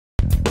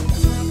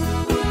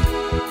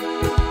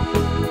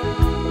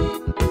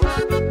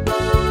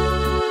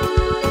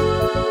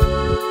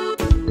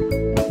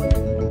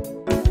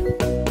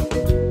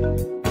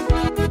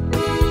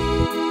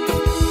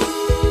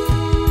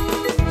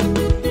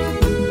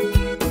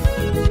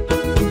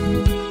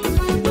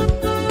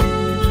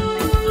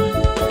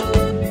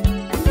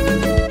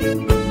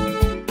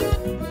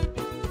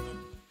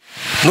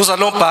Nous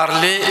allons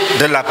parler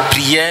de la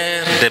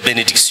prière de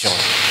bénédiction.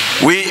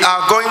 We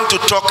are going to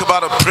talk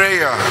about a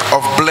prayer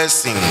of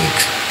blessing.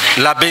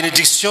 La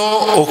bénédiction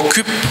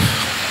occupe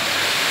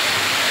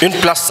une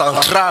place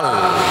centrale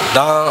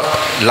dans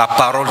la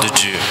parole de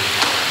Dieu.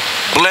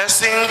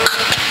 Blessing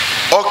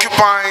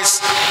occupies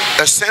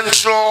a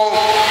central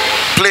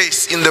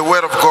place in the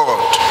Word of God.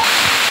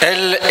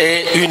 Elle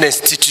est une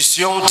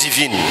institution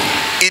divine.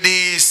 It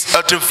is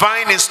a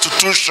divine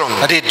institution.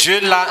 Dieu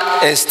l'a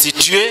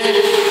instituée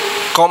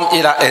comme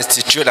il a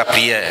institué la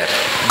prière.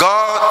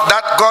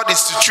 God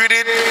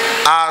instituted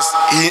as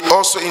He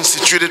also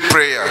instituted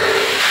prayer.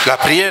 La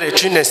prière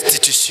est une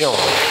institution.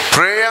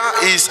 Prayer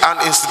is an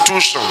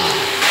institution.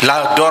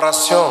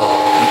 L'adoration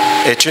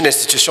est une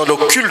institution. Le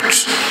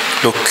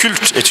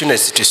culte est une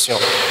institution.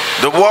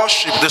 The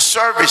worship, the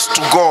service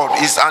to God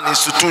is an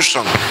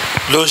institution.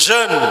 Le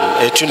jeûne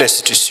est une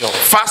institution.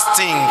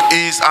 Fasting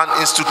is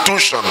an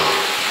institution.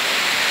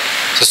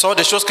 Ce sont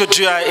des choses que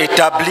Dieu a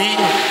établies.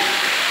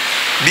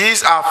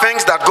 These are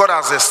things that God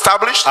has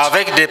established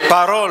avec des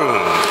paroles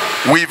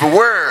with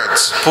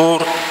words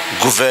pour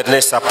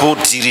gouverner ça, pour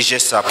diriger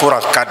ça, pour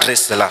encadrer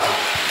cela.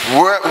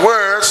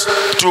 Words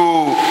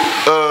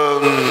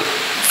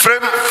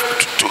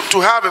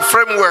to have a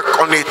framework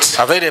on it.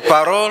 Avec des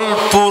paroles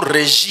pour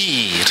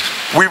régir.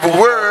 With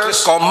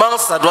words comment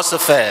ça doit se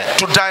faire.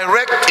 To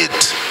direct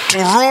it, to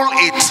rule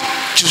it,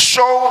 to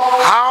show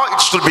how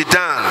it should be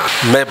done.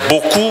 Mais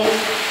beaucoup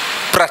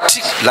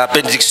pratiquent la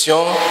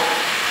bénédiction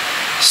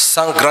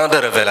sans grande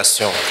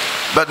révélation.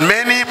 But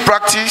many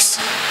practice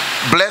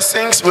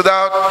blessings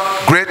without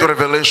great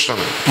revelation.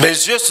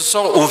 Mes yeux se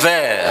sont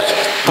ouverts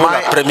pour la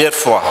première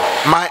fois.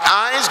 My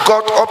eyes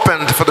got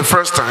opened for the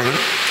first time.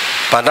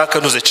 Pendant que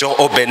nous étions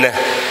au Bénin.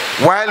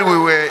 While we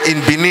were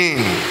in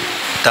Benin.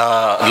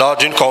 Lors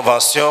d'une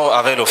convention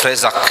avec le frère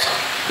Zach.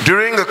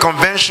 During a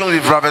convention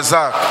with Brother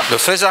Zach. Le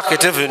frère Zach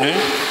était venu.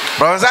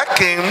 Brother Zach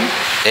came.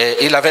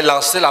 Et il avait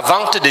lancé la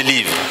vente des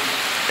livres.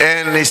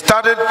 And he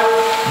started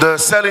the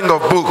selling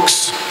of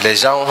books. Les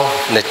gens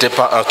n'étaient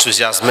pas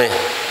enthousiasmés.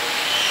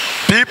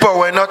 People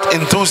were not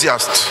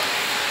enthusiastic.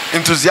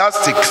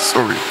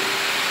 Sorry.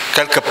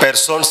 Quelques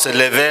personnes se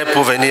levaient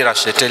pour venir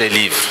acheter les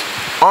livres.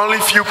 Only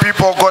few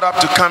people got up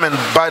to come and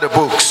buy the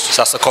books.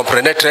 Ça se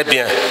comprenait très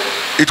bien.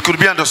 It could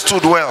be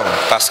understood well.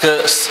 Parce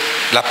que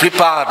la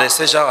plupart de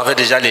ces gens avaient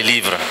déjà les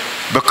livres.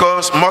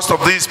 Because most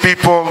of these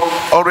people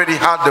already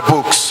had the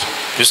books.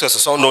 Puisque ce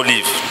sont nos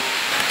livres.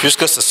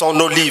 Puisque ce sont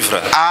nos livres.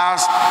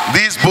 As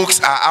these books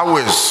are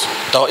ours.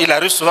 Donc il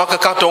arrive souvent que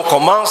quand on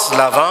commence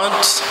la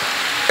vente,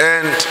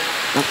 and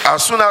as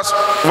soon as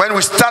when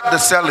we start the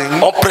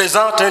selling, on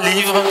présente un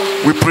livre.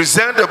 We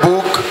present a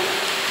book.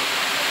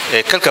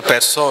 Et quelques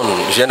personnes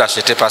viennent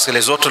acheter parce que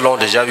les autres l'ont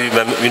déjà vu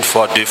même une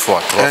fois, deux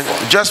fois, trois fois.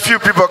 Just few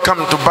people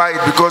come to buy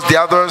it because the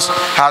others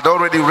had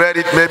already read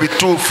it maybe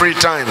 2 or 3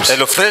 times. Et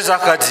le frère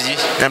Zach a dit,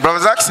 and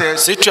Brother Zach said,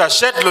 si tu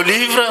achètes le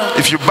livre,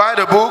 if you buy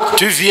the book,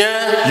 tu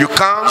viens, you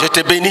come, je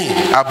te bénis.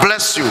 I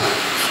bless you.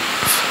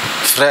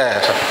 Frère,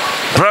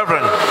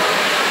 brethren,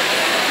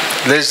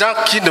 les gens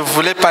qui ne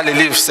voulaient pas les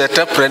livres,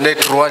 certains prenaient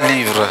 3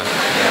 livres,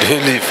 2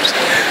 livres.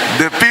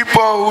 The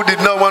people who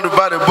did not want to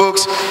buy the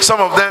books, some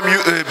of them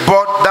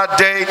bought that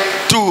day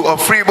 2 or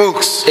 3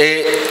 books.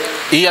 Et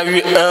il y a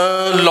eu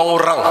un long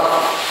rang.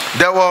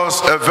 There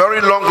was a very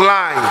long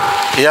line.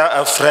 Il y a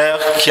un frère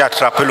qui a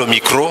attrapé le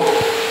micro.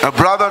 A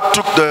brother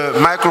took the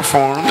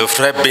microphone. Le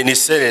frère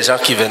bénissait les gens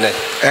qui venaient.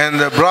 And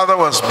the brother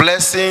was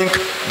blessing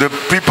the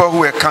people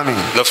who were coming.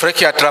 Le frère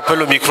qui a attrapé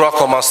le micro a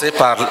commencé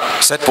par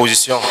cette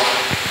position.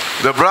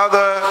 The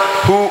brother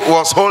who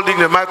was holding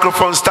the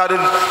microphone started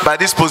by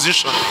this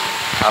position.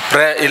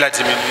 Après, il a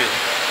diminué.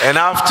 And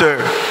after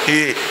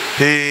he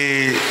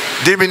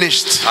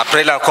diminished.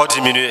 Après, il a encore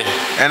diminué.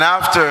 And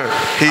after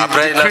he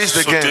decreased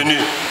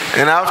again.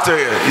 And after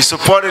he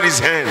supported his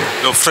hand.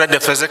 Le frère ne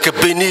faisait que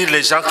bénir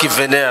les gens qui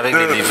venaient avec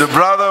les livres. The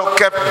brother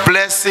kept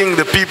blessing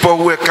the people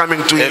who were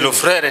coming to him. Et le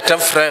frère est un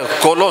frère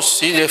colosse,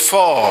 il est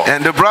fort.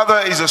 And the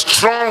brother is a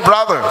strong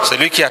brother. C'est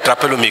lui qui a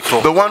attrapé le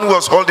micro. The one who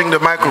was holding the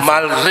microphone.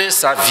 Malgré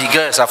sa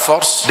vigueur et sa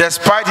force.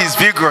 Despite his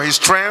vigor, his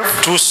strength.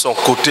 Tout son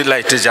côté là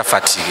était déjà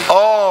fatigué.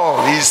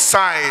 All his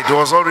side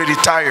was already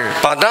tired.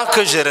 Pendant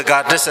que je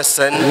regardais cette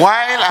scène,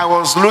 while I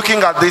was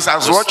looking at this, I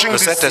was watching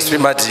this. Le Saint-Esprit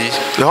m'a dit,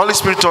 the Holy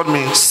Spirit told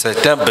me,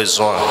 c'est un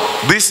besoin.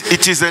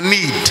 It is a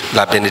need.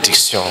 La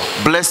bénédiction.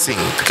 Blessing.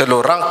 Que le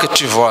rang que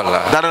tu vois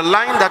là. That a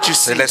line that you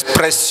see. C'est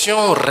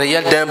l'expression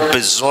réelle d'un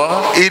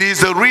besoin. It is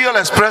the real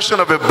expression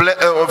of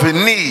a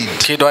need.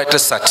 Qui doit être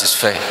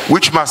satisfait.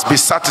 Which must be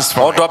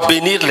satisfied. On doit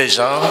bénir les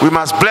gens. We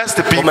must bless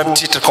the people. Au même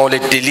titre qu'on les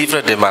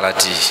délivre des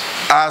maladies.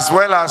 As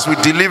well as we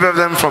deliver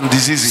them from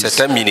diseases.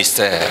 C'est un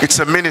ministère. It's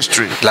a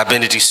ministry. La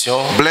bénédiction.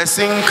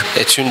 Blessing.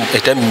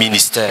 Est un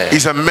ministère.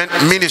 Is a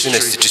ministry. Une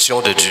institution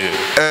de Dieu.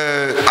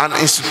 An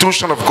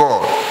institution of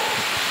God.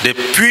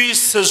 Depuis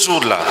ce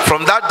jour-là,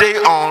 From that day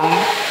on,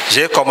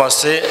 j'ai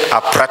commencé à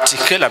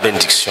pratiquer la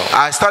bénédiction.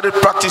 I started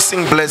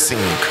practicing blessing.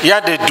 Il y a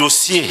des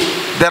dossiers,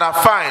 There are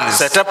files,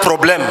 certains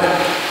problèmes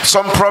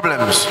some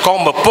problems qu'on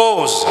me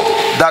pose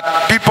that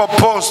people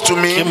pose to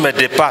qui me me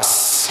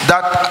dépassent.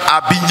 that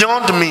are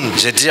beyond me.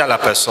 Je dis à la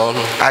personne,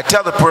 I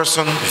tell the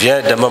person,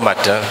 viens demain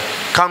matin,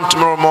 come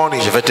tomorrow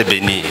morning, je vais te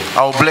bénir. I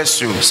will bless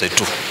you. C'est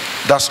tout.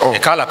 That's all. Et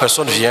quand la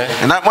personne vient,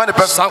 And when the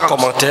person sans comes,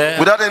 commentaire,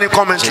 without any je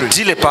commentary,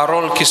 dis les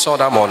paroles qui sont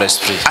dans mon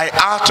esprit. I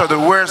utter the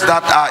words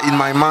that are in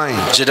my mind.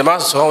 Je demande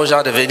souvent aux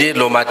gens de venir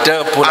le matin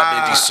pour la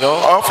bénédiction.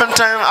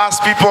 Oftentimes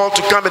ask people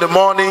to come in the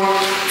morning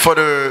for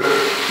the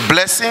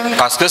blessing,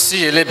 Parce que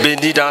si elle est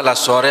bénie dans la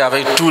soirée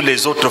avec tous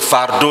les autres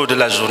fardeaux de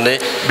la journée,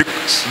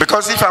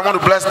 because if I want to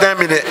bless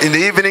them in the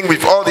evening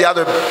with all the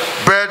other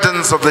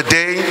burdens of the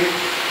day,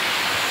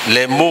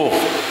 les mots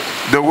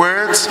the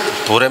words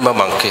pourraient me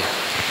manquer.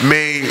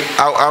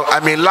 I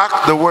may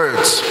lack the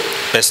words,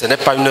 Mais ce n'est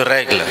pas une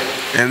règle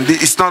and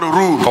it's not a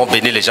rule qu'on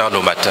bénit les gens le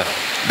matin.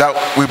 that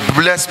we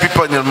bless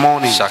people in the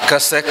morning. Chacun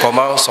sait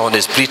comment son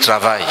esprit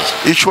travaille.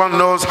 Each one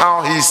knows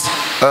how his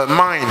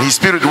mind, his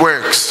spirit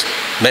works.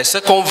 Mais ce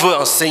qu'on veut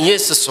enseigner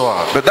ce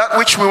soir, But that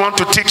which we want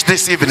to teach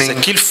this c'est evening,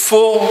 qu'il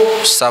faut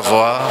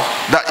savoir,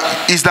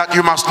 that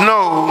you must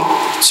know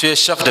tu es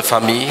chef de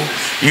famille,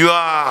 you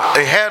are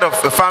a head of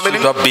a tu family.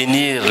 dois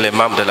bénir les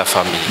membres de la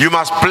famille. You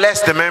must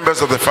bless the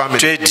members of the Tu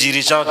family. es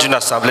dirigeant d'une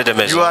assemblée de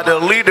maison. You are the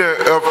leader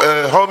of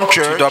a home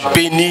Tu church. dois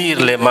bénir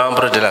les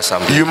membres de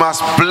l'assemblée. You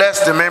must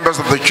bless the members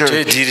of the Tu es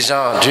church.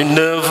 dirigeant d'une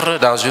œuvre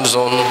dans une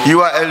zone.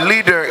 You are a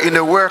leader in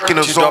a work in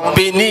a Tu dois zone.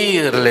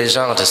 bénir les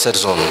gens de cette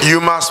zone. You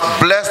must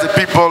bless the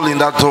people in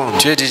that zone.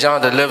 Tu es dirigeant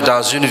de l'œuvre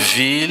dans une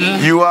ville.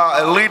 You are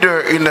a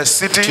leader in a Tu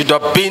city. dois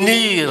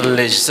bénir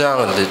les gens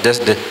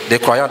des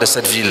croyants de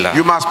cette ville-là.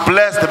 You must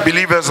bless the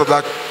believers of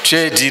that. Tu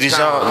es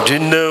dirigeant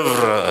d'une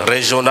œuvre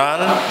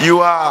régionale,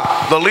 You are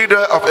the leader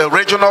of a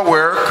regional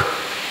work,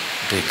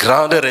 des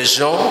grandes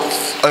régions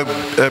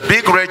a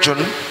big region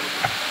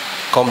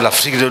comme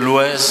l'Afrique de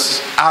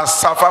l'Ouest, as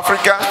South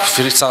Africa,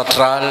 l'Afrique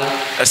centrale.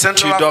 a Tu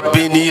Central dois Africa.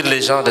 bénir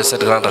les gens de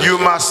cette grande région. You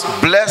must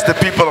bless the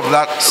people of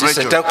that Si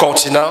c'est region. un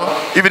continent,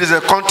 If it is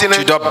a tu continent,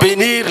 dois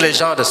bénir les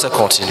gens de ce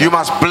continent. you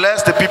must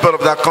bless the people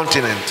of that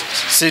continent.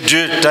 Si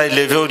Dieu t'a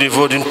élevé au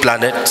niveau d'une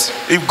planète,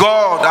 If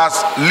God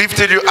has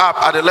lifted you up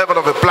at the level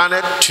of a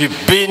planet, tu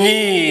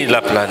bénis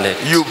la planète.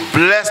 you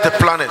bless the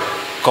planet.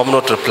 Comme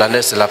notre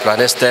planète, c'est la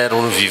planète Terre où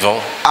nous vivons.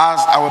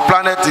 As our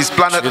planet is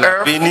planet Tu la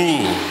Earth,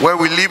 bénis. where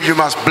we live, you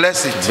must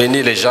bless it.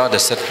 Bénis les gens de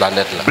cette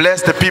planète-là.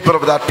 Bless the people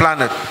of that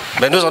planet.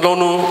 Mais nous allons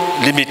nous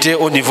limiter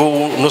au niveau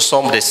où nous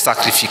sommes des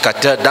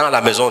sacrificateurs dans la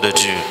maison de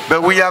Dieu. But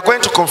we are going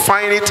to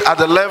confine it at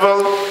the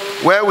level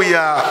where we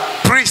are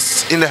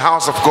priests in the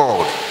house of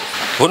God.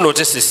 Vous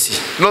notez ceci.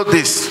 Note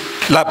this.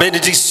 La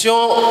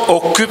bénédiction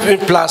occupe une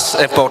place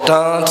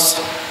importante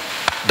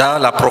dans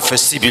la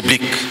prophétie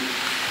biblique.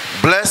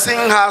 Blessing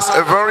has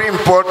a very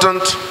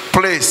important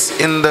place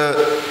in the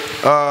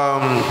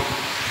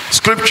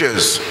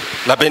scriptures.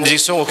 La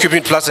bénédiction occupe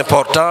une place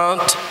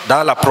importante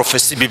dans la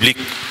prophétie biblique.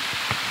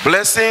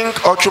 Blessing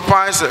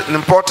occupies an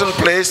important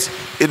place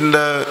in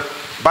the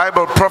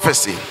Bible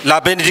prophecy. La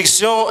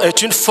bénédiction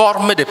est une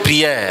forme de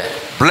prière.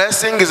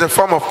 Blessing is a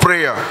form of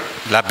prayer.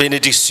 La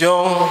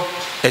bénédiction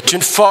est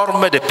une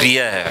forme de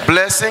prière.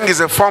 Blessing is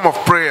a form of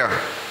prayer.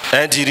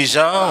 Un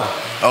dirigeant,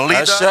 A un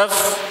leader,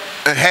 chef,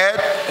 a head,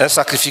 un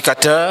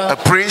sacrificateur, a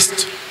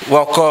priest, ou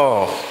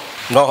encore,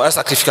 non, un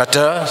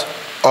sacrificateur,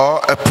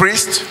 or a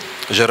priest.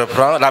 je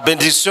reprends. La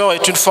bénédiction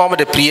est une forme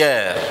de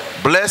prière.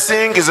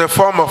 Blessing is a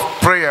form of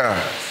prayer.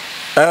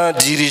 Un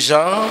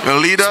dirigeant A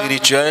leader,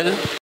 spirituel,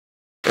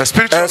 a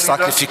spiritual un leader,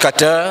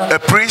 sacrificateur, a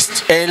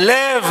priest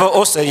élève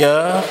au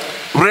Seigneur,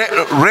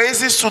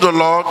 raises to the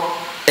Lord,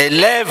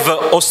 élève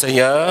au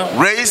Seigneur,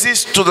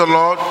 raises to the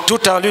Lord,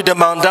 tout en lui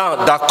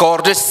demandant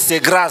d'accorder ses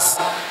grâces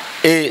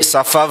et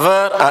sa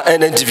faveur à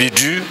un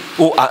individu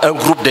ou à un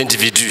groupe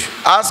d'individus.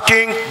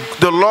 asking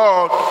the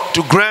Lord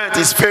to grant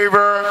his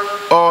favor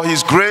or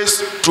his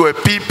grace to a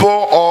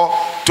people or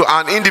to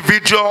an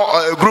individual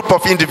or a group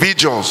of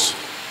individuals.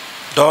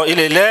 Donc il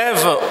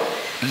élève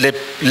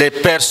les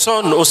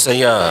personnes au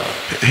Seigneur.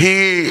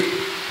 He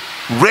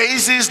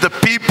raises the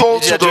people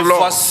Il dit to à the Dieu, Lord.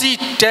 voici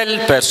telle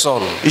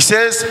personne. He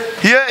says,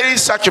 here is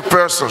such a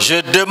person.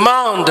 Je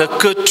demande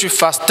que tu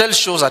fasses telle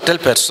chose à telle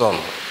personne.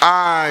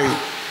 I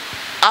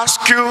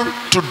ask you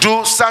to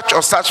do such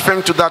or such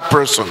thing to that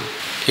person.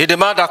 Il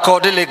demande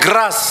d'accorder les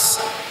grâces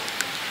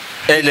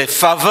et les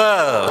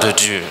faveurs de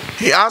Dieu.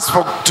 He asks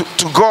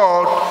to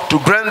God to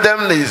grant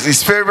them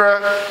his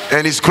favor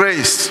and his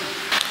grace.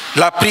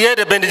 La prière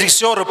de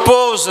bénédiction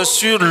repose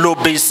sur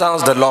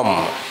l'obéissance de l'homme.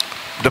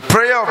 The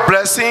prayer of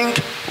blessing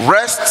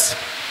rests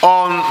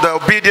on the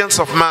obedience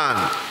of man.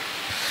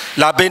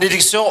 La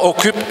bénédiction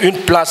occupe une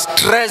place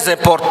très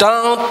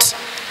importante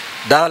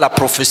dans la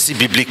prophétie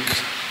biblique.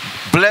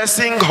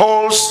 Blessing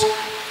holds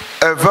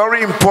a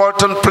very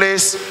important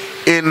place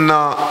in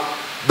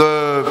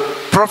the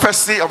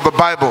prophecy of the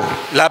Bible.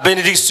 La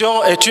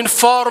bénédiction est une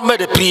forme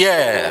de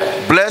prière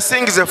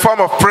Blessing is a form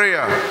of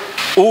prayer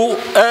où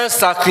un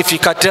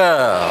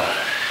sacrificateur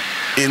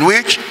in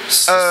which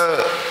a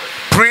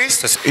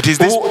priest, it is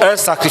this, ou un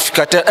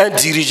sacrificateur, un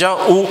dirigeant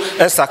ou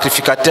un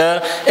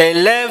sacrificateur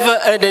élève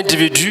un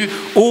individu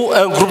ou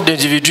un groupe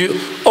d'individus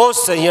au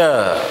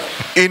Seigneur.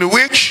 in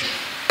which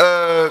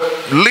a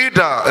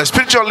leader, a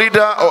spiritual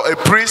leader or a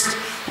priest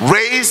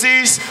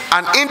raises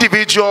an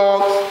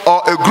individual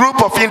or a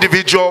group of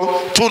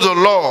individuals to the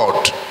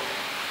Lord,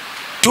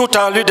 Tout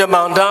en lui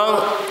demandant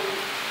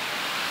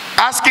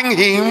asking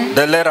him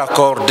de leur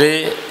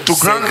accorder To ses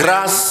grant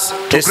grâces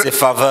to et ses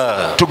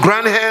faveurs. to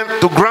grant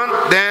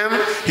them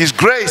his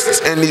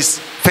grace and his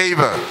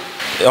favor.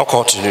 Et on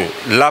continue.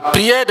 La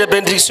prière de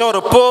bénédiction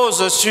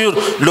repose sur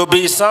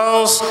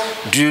l'obéissance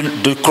du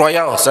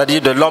croyant,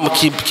 c'est-à-dire de l'homme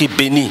qui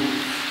bénit.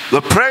 The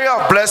prayer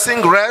of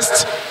blessing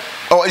rests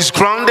or is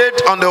grounded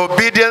on the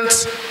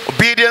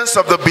obedience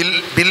of the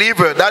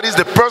believer. That is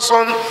the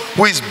person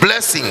who is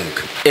blessing.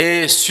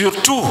 Et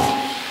surtout,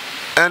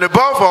 And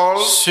above all,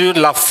 sur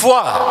la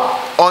foi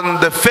on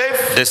the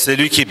faith de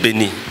celui qui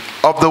bénit.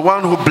 of the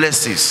one who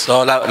blesses.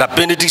 Donc, la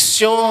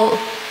bénédiction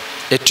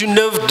est une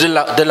œuvre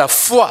de la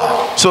foi.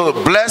 So the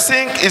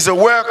blessing is a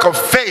work of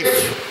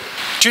faith.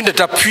 Tu ne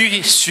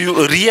t'appuies sur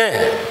rien.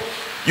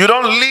 You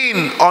don't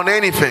lean on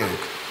anything.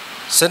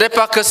 Ce n'est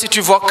pas que si tu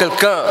vois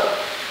quelqu'un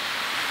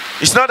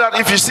It's not that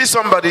if you see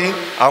somebody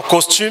en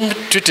costume,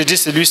 tu te dis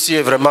celui-ci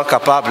est vraiment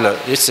capable,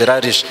 il sera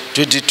riche.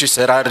 Tu dis tu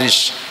seras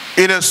riche.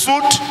 in a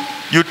suit,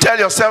 you tell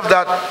yourself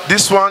that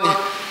this one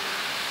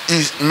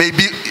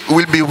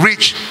will be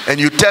rich, and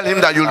you tell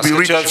him that you'll Parce be que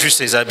rich tu as vu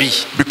ses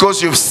habits.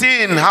 because you've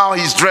seen how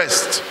he's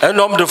dressed. Un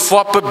homme de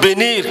foi peut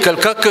bénir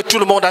quelqu'un que tout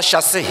le monde a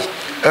chassé.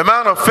 A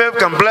man of faith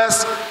can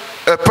bless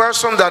a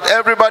person that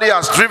everybody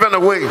has driven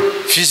away,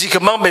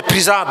 Physiquement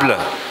méprisable.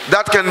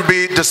 that can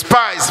be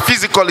despised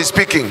physically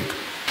speaking.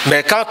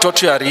 Mais quand toi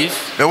tu arrives,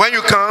 And when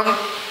you come,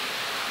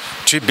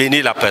 tu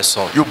bénis la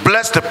personne you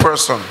bless the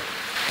person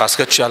parce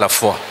que tu as la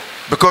foi.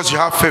 because you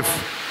have faith.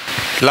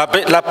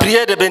 La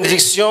prière de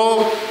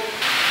bénédiction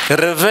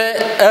revêt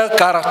un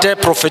caractère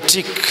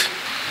prophétique.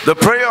 The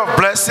prayer of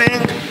blessing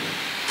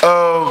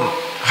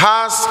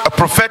has a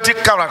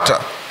prophetic character.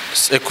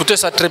 Écoutez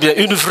ça très bien.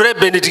 Une vraie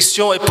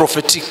bénédiction est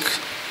prophétique.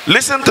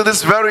 Listen to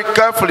this very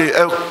carefully.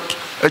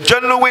 A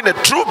genuine, a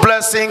true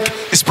blessing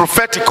is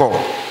prophetical.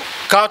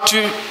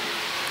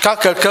 Quand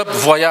quelqu'un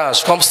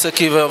voyage, comme ceux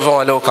qui vont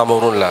aller au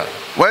Cameroun là,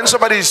 When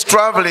somebody is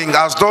traveling,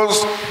 as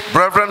those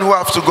brethren who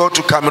have to go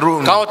to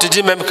Cameroon, quand on te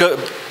dit même que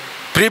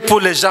prie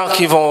pour les gens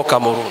qui vont au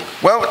Cameroun,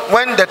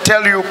 when they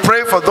tell you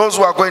pray for those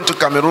who are going to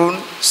Cameroon,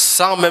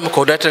 sans même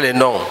connaître les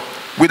noms,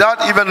 without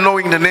even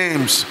knowing the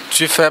names,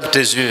 tu fermes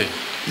tes yeux.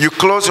 you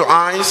close your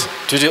eyes,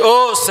 Tu dis,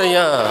 oh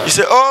Seigneur, you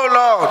say, oh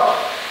Lord,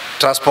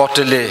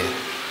 transporte-les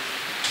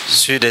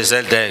sur des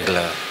ailes d'aigle.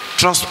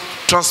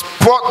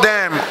 transport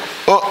them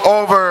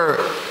over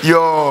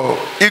your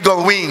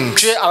eagle wings.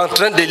 Tu es en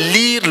train de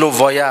lire le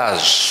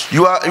voyage.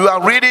 You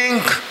are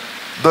reading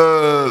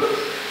the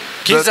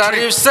Qu'ils trip.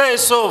 arrivent sains et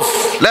saufs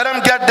Let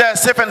them get there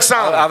safe and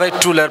sound avec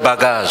tous leurs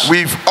bagages.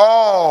 with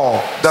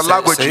all the C'est une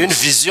languages.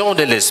 vision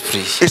de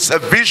l'esprit. It's a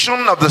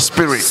vision of the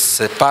Spirit.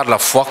 C'est par la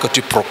foi que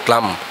tu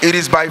proclames. It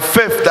is by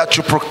faith that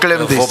you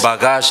proclaim Vos this.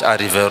 bagages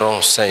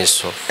arriveront sains et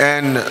saufs.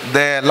 And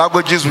their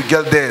languages will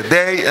get there.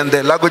 They and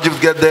their languages will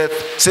get there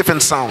safe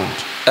and sound.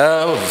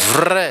 Un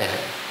vrai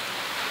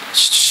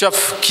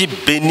chef qui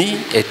bénit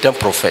est un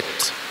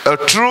prophète. A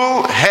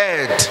true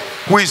head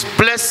who is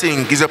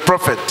blessing is a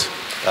prophet.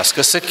 Parce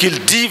que ce qu'il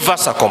dit va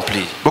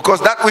s'accomplir.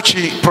 Because that which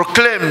he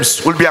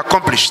proclaims will be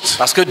accomplished.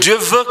 Parce que Dieu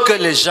veut que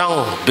les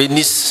gens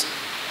bénissent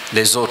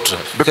les autres.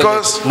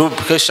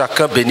 Que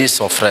chacun bénisse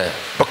son frère.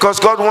 Because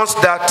God wants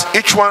that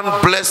each one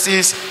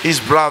blesses his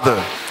brother.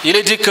 Il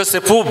est dit que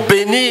c'est pour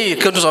bénir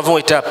que nous avons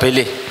été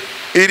appelés.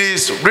 It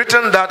is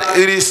written that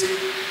it is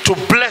to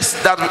bless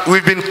that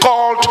we've been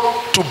called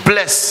to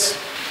bless.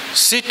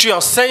 Si tu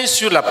enseignes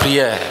sur la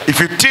prière, If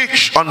you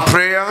teach on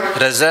prayer,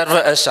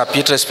 réserve un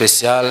chapitre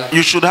spécial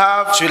you should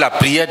have sur la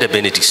prière de You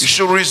bénédiction.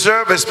 should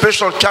reserve a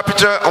special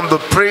chapter on the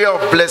prayer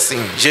of blessing.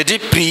 J'ai dit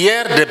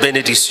prière de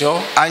bénédiction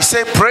I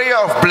say prayer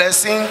of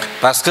blessing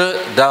parce que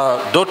dans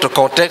d'autres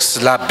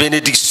contextes, la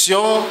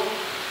bénédiction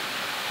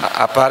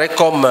apparaît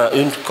comme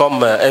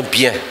un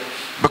bien.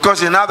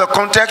 because in other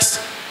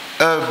contexts,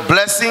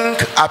 blessing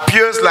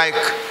appears like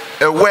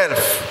a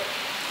wealth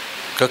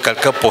Que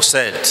quelqu'un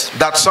possède.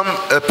 that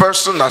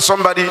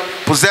somebody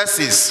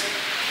possesses.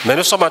 Mais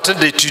nous sommes en train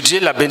d'étudier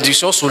la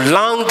bénédiction sous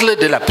l'angle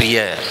de la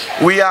prière.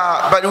 We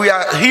are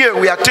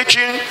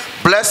teaching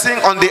blessing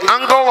on the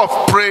angle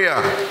of prayer.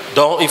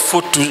 Donc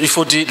il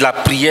faut dire la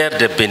prière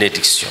de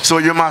bénédiction, So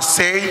you must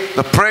say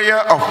the prayer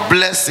of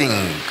blessing,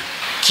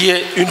 qui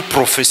est une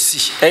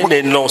prophétie, un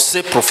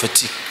énoncé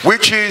prophétique,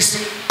 which is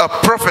a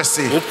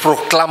prophecy, une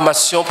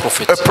proclamation a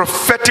prophétique.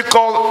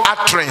 prophetical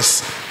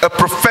utterance, a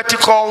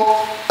prophetical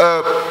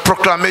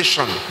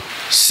proclamation.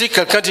 Si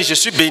quelqu'un dit je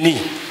suis béni,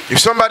 If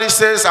somebody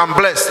says I'm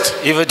blessed,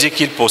 il veut dire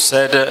qu'il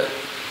possède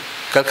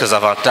quelques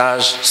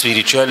avantages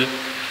spirituels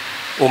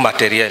ou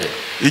matériels.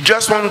 He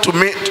just wants to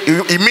make,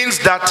 it means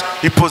that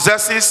he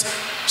possesses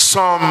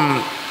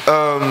some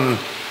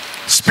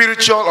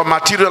spiritual or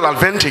material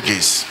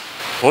advantages.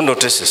 Vous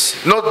notez ceci.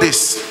 Note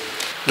this.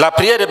 La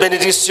prière de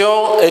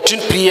bénédiction est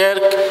une prière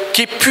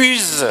qui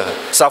puise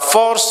sa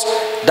force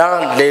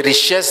dans les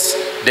richesses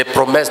des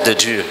promesses de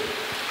Dieu.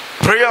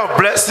 Prayer of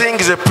blessing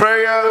is a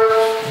prayer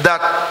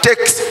that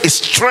takes its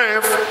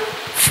strength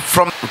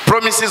from the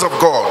promises of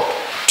God.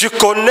 Tu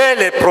connais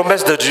les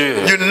promesses de Dieu.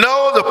 You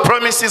know the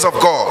promises of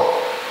God.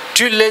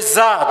 Tu les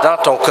as dans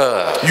ton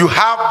cœur. You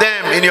have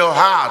them in your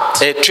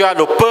heart. Et tu as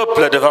le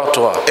peuple devant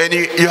toi. And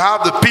you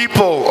have the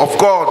people of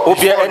God. Ou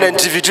bien un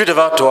individu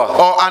devant toi.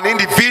 Or an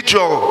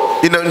individual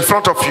in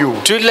front of you.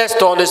 Tu laisses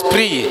ton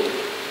esprit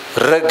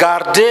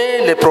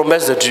regarder les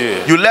promesses de Dieu.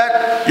 You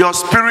let your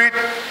spirit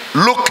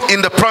look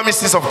in the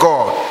promises of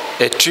God.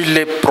 Et tu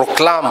les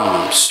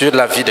proclames sur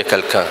la vie de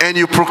quelqu'un. And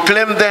you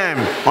proclaim them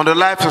on the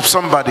life of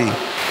somebody.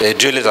 Et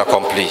Dieu les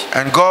accomplit.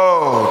 And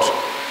God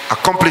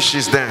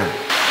accomplishes them.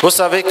 Vous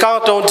savez,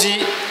 quand on dit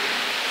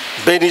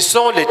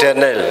bénissons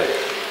l'Éternel,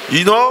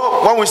 you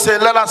know, when we say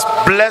let us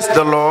bless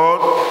the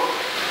Lord,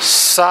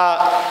 ça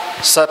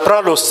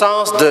prend le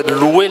sens de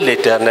louer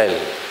l'Éternel.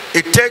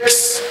 It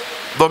takes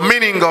the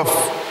meaning of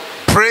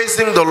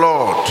praising the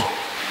Lord.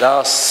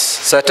 Dans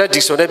certains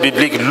dictionnaires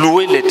bibliques,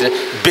 louer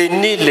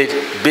l'Éternel,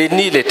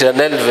 bénir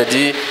l'Éternel veut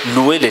dire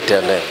louer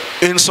l'Éternel.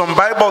 In some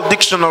Bible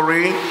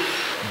dictionary,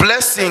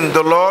 blessing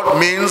the Lord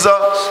means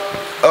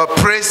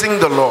praising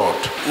the Lord.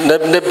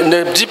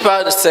 Ne dis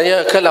pas,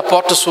 Seigneur, que la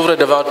porte s'ouvre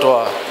devant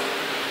toi.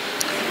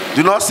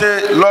 Do not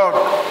say, Lord,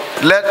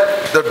 let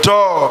the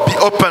door be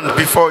opened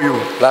before you.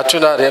 Là, tu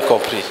n'as rien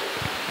compris.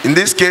 In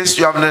this case,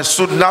 you have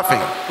understood nothing.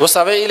 Vous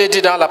savez, il est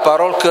dit dans la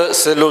parole que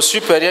c'est le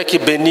supérieur qui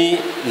bénit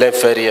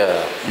l'inférieur.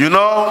 You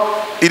know,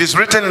 it is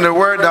written in the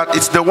word that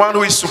it's the one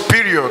who is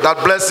superior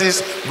that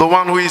blesses the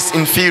one who is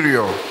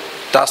inferior.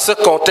 Dans ce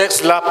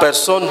contexte-là,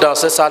 personne dans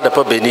cette salle ne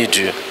peut bénir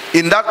Dieu.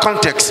 In that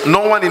context, no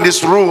one in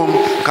this room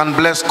can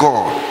bless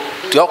God.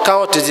 Donc,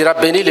 quand on te dira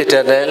bénis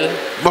l'Éternel,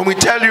 when we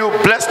tell you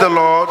bless the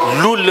Lord,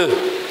 loue-le.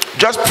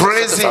 Just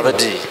praise Him. Ça veut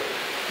dire.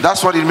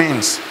 That's what it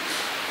means.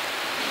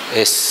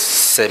 Et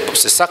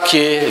c'est ça qui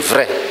est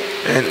vrai.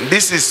 And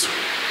this is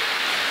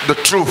the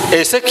truth.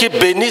 Et ceux qui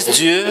bénissent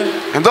Dieu,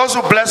 and those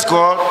who bless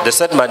God, de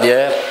cette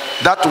manière,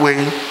 that way,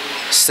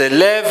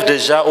 s'élèvent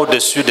déjà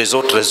au-dessus des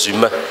autres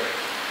humains.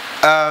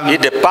 Ils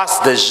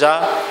dépassent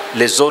déjà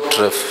les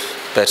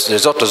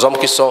autres hommes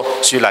qui sont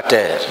sur la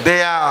terre.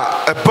 They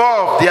are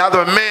above the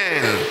other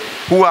men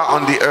who are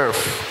on the earth.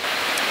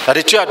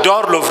 C'est-à-dire, tu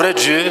adores le vrai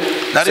Dieu,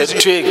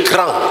 tu es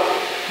grand.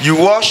 You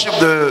worship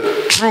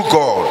the true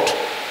God,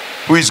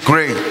 who is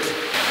great.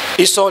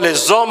 Ils sont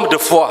les hommes de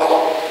foi.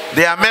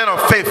 They are men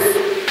of faith.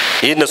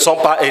 Ils ne sont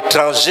pas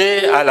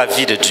étrangers à la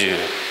vie de Dieu.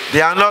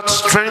 They are not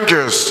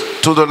strangers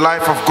to the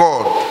life of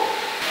God.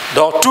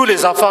 Donc tous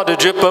les enfants de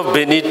Dieu peuvent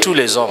bénir tous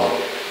les hommes.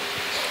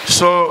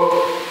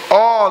 So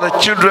all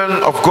the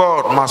children of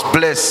God must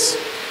bless.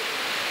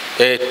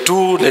 Et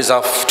tous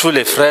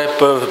les frères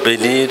peuvent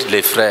bénir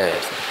les frères.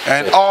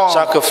 And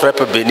chaque frère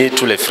peut bénir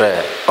tous les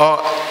frères.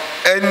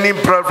 Any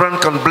brethren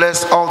can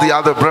bless all the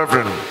other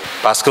brethren.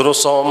 Parce que nous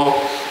sommes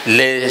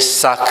les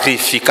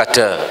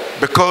sacrificateurs.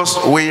 Because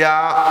we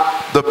are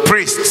the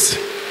priests.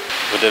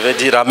 Vous devez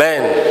dire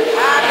Amen.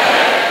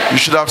 You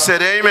should have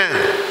said Amen.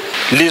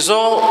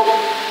 Lisons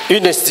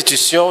une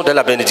institution de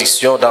la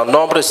bénédiction dans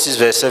Nombre 6,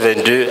 versets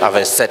 22 à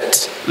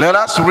 27. Let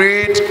us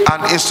read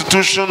an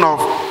institution of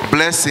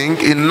blessing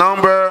in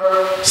Number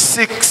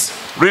 6,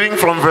 reading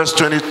from verse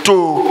 22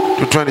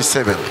 to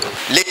 27.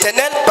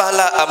 L'Éternel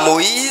parla à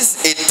Moïse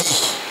et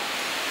dit,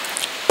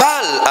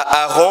 parle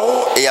à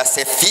Aaron et à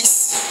ses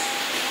fils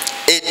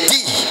et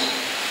dis,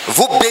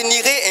 vous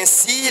bénirez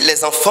ainsi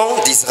les enfants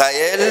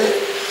d'Israël,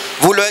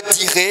 vous leur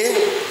direz,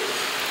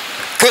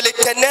 que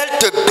l'Éternel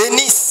te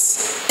bénisse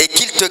et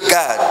qu'il te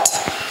garde.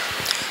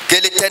 Que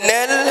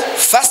l'Éternel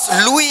fasse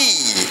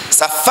luire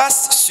sa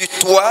face sur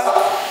toi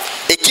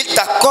et qu'il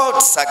t'accorde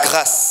sa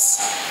grâce.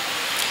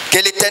 Que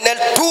l'Éternel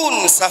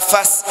tourne sa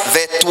face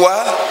vers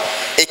toi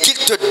et qu'il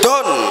te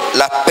donne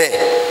la paix.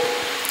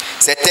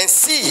 C'est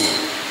ainsi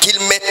qu'ils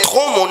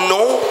mettront mon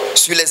nom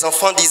sur les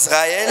enfants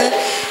d'Israël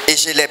et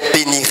je les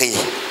bénirai.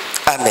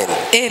 Amen.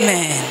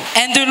 Amen.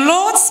 And the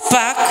Lord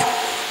spake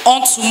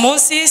unto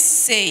Moses,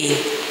 saying,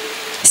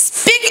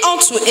 Speak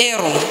unto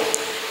Aaron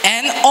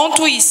and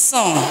unto his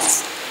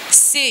sons,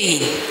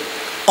 saying,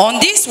 On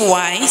this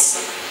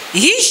wise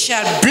ye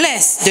shall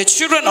bless the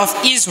children of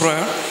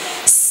Israel,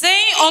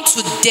 saying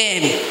unto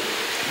them,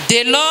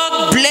 The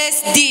Lord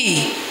bless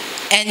thee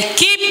and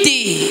keep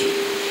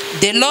thee.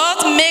 The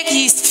Lord make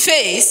his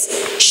face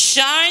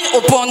shine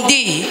upon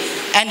thee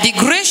and be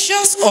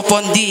gracious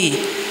upon thee.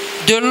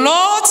 The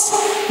Lord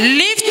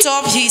lift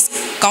up his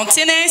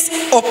countenance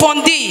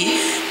upon thee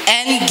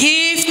and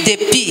give thee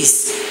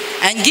peace.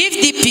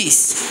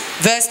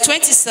 Verse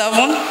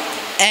 27,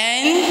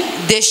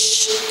 and they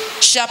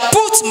shall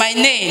put my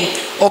name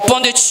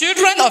upon the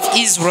children of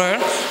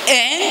Israel,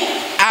 and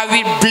I I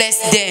will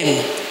bless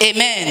them.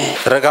 Amen.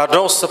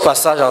 Regardons ce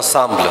passage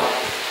ensemble.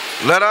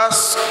 Let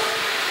us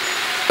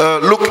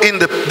look in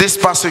this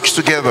passage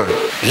together.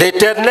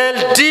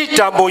 L'Éternel dit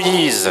à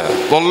Moïse,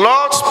 The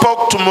Lord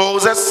spoke to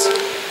Moses,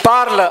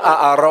 parle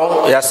à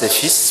Aaron et à ses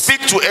fils,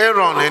 speak to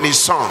Aaron and his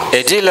son,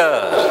 et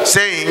dis-leur,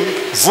 saying,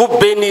 vous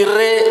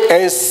bénirez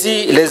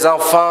ainsi les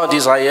enfants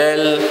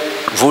d'Israël,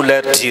 vous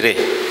leur direz.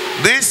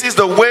 This is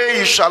the way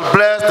you shall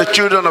bless the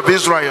children of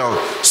Israel.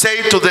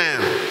 Say to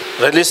them.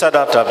 Relis ça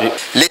dans ta Bible.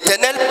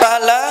 L'Éternel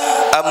parla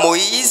à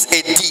Moïse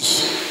et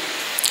dit,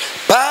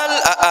 parle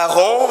à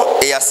Aaron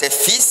et à ses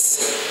fils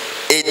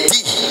et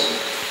dit,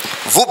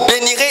 vous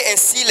bénirez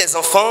ainsi les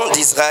enfants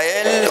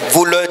d'Israël,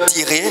 vous leur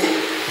direz.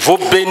 Vous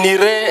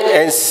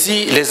bénirez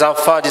ainsi les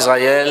enfants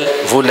d'Israël,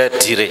 vous leur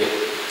direz.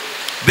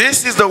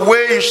 This is the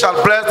way you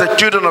shall bless the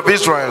children of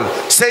Israel.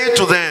 Say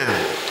to them.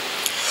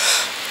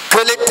 Que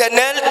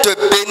l'Éternel te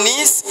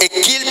bénisse et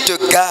qu'il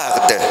te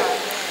garde.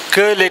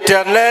 Que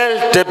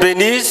l'Éternel te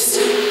bénisse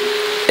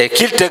et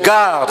qu'il te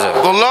garde.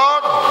 The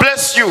Lord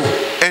bless you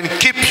and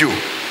keep you.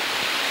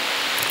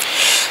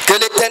 Que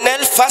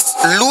l'Éternel fasse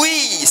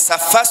luire sa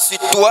face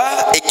sur toi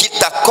et qu'il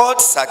t'accorde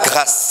sa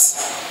grâce.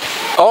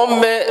 On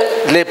met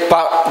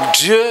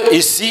Dieu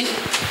ici.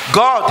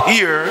 God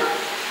here.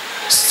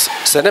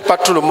 Ce n'est pas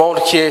tout le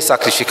monde qui est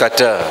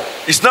sacrificateur.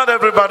 It's not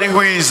everybody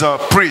who is a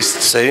priest.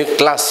 C'est une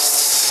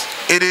classe.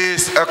 It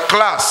is a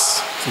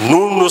class.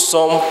 Nous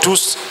sommes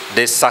tous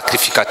des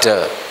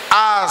sacrificateurs.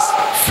 As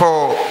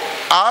for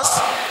us,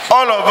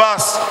 all of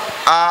us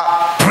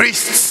are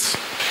priests.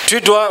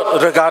 Tu dois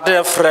regarder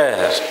un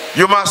frère.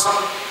 You must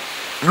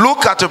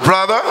look at a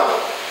brother.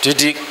 Tu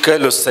dis que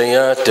le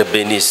Seigneur te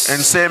bénisse.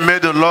 And say, may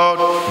the Lord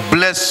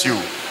bless you.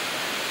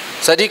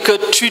 C'est-à-dire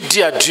que tu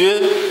dis à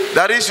Dieu,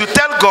 that is, you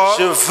tell God,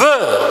 je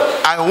veux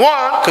I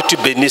want que tu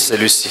bénisses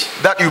celui-ci.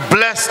 That you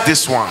bless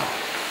this one.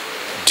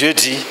 Dieu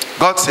dit,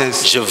 God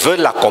says, je veux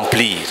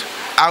l'accomplir.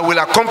 I will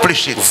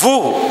accomplish it.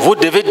 Vous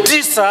devez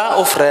dire ça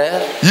aux frères.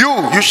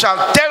 You shall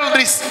tell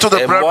this to the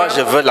et brethren. Moi,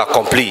 je veux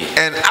l'accomplir.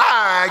 And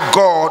I,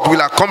 God,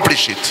 will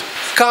accomplish it.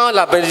 Quand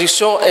la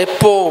bénédiction est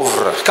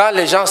pauvre, quand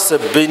les gens se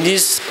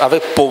bénissent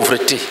avec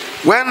pauvreté.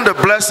 When the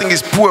blessing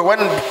is poor, when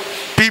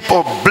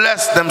people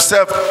bless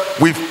themselves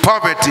with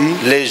poverty,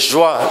 les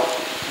joies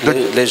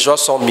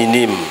sont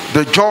minimes.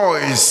 The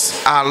joys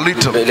are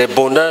little. Les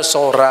bonheurs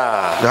sont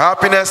rares. The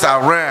happiness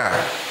are rare.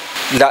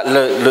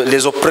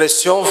 Les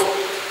oppressions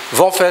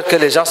vont faire que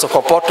les gens se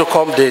comportent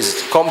comme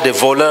des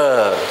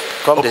voleurs,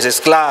 comme des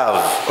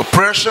esclaves.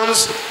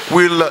 Oppressions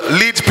will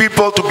lead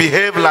people to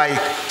behave like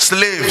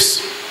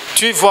slaves.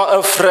 Tu vois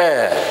un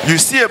frère. You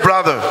see a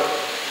brother.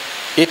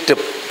 Il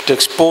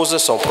t'expose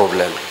son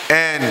problème.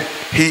 And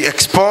he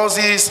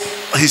exposes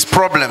his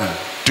problem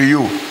to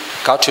you.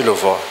 Quand tu le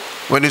vois,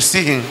 when you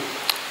see him,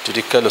 tu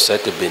dis que le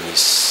Seigneur te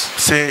bénisse.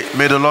 Say,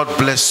 may the Lord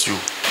bless you.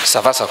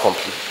 Ça va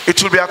s'accomplir.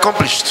 It will be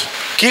accomplished.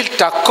 Qu'il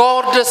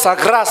t'accorde sa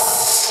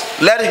grâce.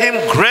 Let him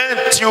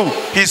grant you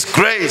his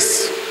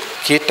grace.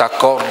 Qu'il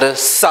t'accorde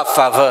sa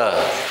faveur.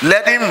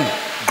 Let him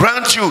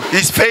grant you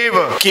his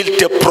favor. Qu'il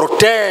te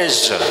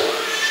protège.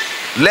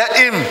 Let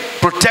him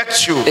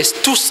protect you. Et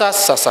tout ça,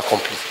 ça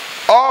s'accomplit.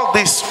 All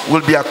this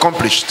will be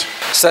accomplished.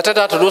 Certains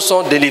d'entre nous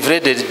sont délivrés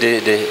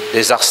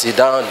des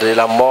accidents, de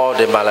la mort,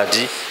 des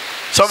maladies.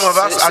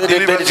 C'est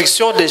des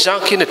bénédictions des gens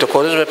qui ne te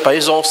connaissent même pas.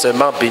 Ils ont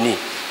seulement béni.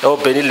 Ils ont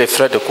béni les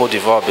frères de Côte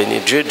d'Ivoire, béni.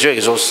 Dieu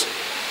exauce.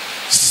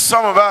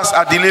 Some of us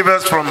are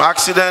delivered from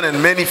accident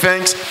and many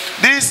things.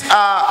 These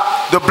are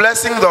the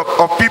blessings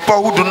of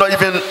people who do not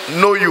even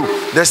know you.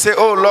 They say,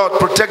 oh Lord,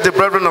 protect the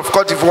brethren of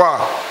Côte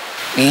d'Ivoire.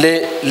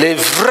 Les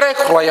vrais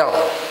croyants,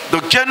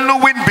 the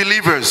genuine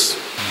believers,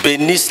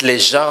 bénissent les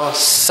gens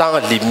sans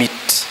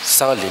limite,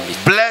 sans limite.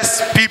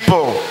 Bless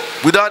people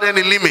without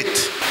any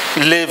limit.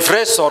 Les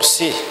vrais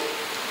sorciers,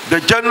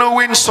 the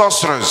genuine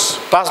sorcerers,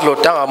 passent le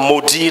temps à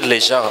maudire les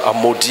gens, à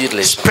maudire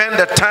les gens. Spend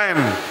the time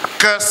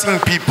cursing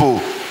people,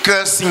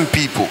 cursing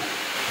people.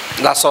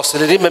 La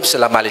sorcellerie même c'est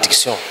la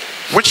malédiction.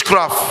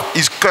 Witchcraft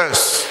is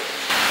curse.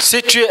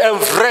 Si tu es un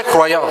vrai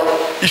croyant,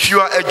 if you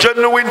are a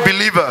genuine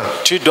believer,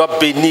 tu dois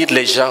bénir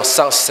les gens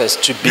sans cesse.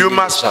 Tu bénis you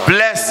must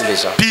bless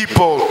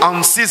people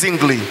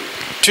unceasingly.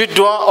 Tu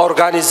dois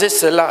organiser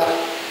cela.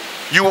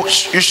 You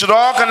should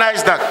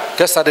organize that.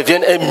 Que ça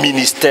devienne un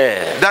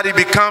ministère. That it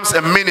becomes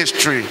a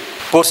ministry.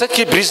 Pour ceux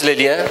qui brisent les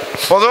liens,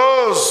 for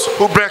those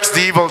who break the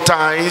evil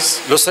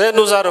ties, le Seigneur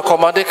nous a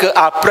recommandé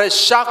qu'après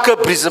chaque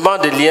brisement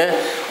de liens,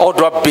 on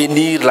doit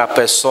bénir la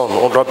personne.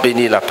 On doit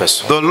bénir la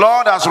personne. The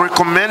Lord has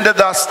recommended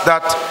us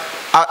that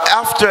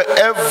after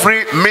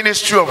every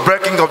ministry of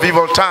breaking of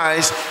evil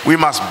ties, we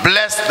must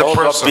bless the person. On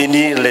doit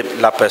bénir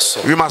la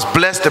personne. We must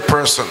bless the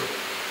person.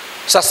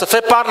 Ça se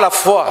fait par la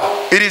foi.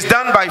 It is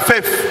done by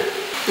faith.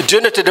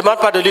 Dieu ne te demande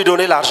pas de lui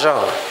donner l'argent.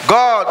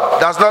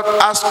 God does not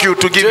ask you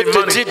to give him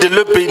money. Dieu te dit de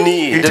le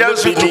bénir. He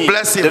tells you to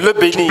bless him.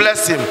 To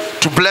bless him.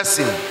 To bless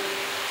him.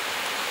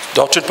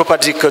 Donc tu ne peux pas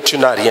dire que tu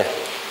n'as rien.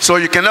 So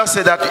you cannot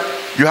say that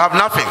you have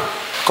nothing.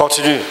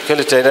 Continue. Que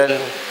l'Éternel.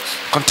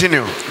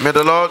 Continue. May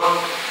the Lord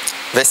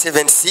Verset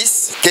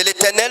 26. Que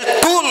l'Éternel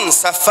tourne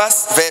sa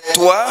face vers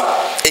toi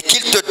et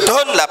qu'il te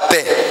donne la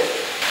paix.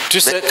 Tu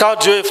sais, quand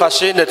Dieu est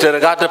fâché, il ne te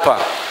regarde pas.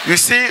 You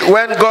see,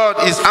 when God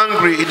is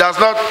angry, He does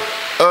not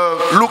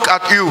look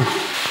at you.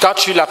 Quand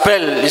tu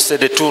l'appelles, il se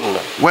détourne.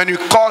 When you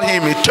call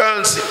Him, He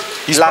turns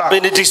His La back.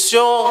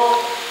 bénédiction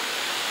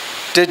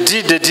te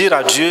dit de dire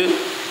à Dieu,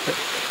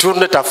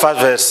 tourne ta face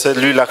vers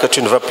celui-là que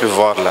tu ne veux plus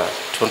voir là.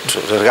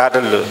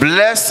 Regarde-le.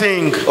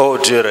 Blessing. Oh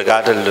Dieu,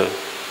 regarde-le.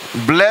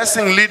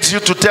 Blessing leads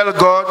you to tell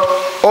God,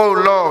 oh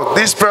Lord,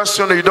 this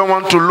person you don't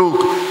want to look.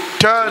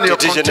 Turn your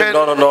content.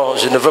 Non, non, non,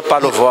 je ne veux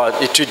pas le voir.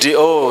 Et tu dis,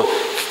 oh,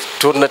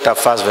 tourne ta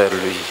face vers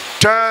lui.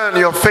 Turn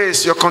your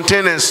face, your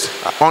countenance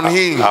on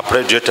Him.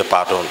 Après, Dieu te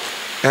pardonne.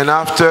 And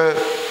after,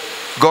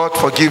 God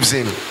forgives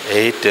him.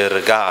 Et il te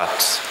regarde.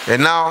 And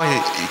now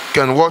he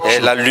can watch Et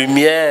you. la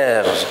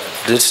lumière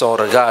de son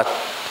regard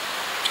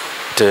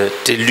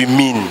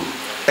t'illumine.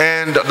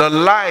 And the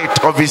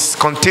light of his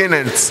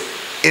countenance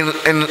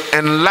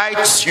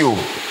enlightens you.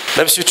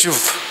 Même si tu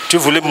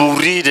voulais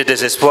mourir de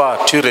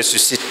désespoir, tu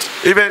ressuscites.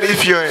 Even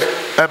if you're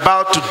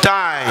about to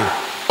die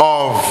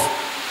of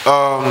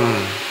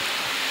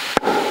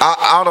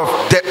out of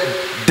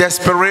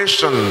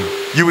desperation,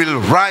 you will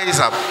rise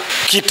up.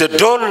 Qui te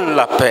donne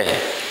la paix.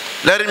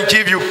 Let him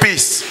give you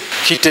peace.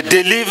 Qui te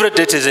délivre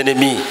de tes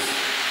ennemis.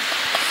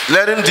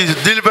 Let him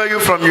deliver you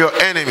from your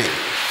enemy.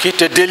 Qui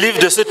te délivre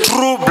de ce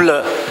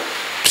trouble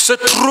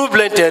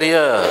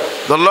intérieur.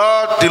 The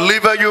Lord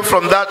deliver you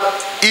from that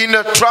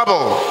inner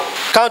trouble.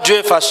 Quand Dieu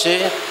est fâché,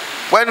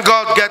 when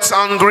God gets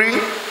angry,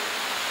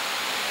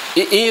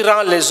 il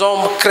rend les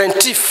hommes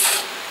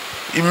craintifs.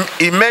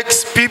 He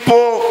makes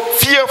people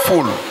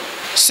fearful.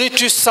 Si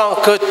tu sens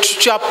que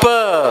tu as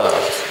peur,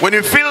 when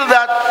you feel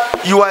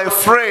that you are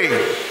afraid,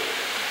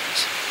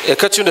 et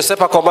que tu ne sais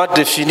pas comment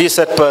définir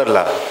cette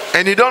peur-là,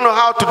 and you don't know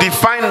how to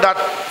define that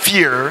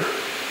fear,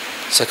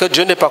 c'est que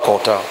Dieu n'est pas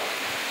content.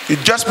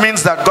 It just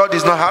means that God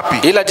is not happy.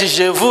 Il a dit,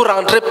 je vous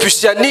rendrai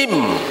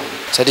pusillanime.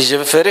 C'est-à-dire,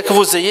 je ferai que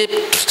vous ayez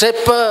très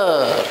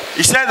peur.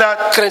 He said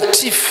that,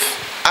 craintif.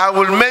 I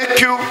will make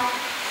you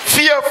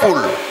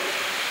fearful.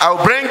 I'll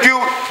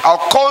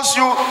cause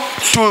you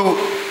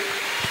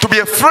to be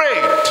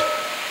afraid.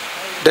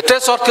 De telle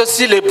sorte que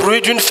si le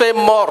bruit d'une feuille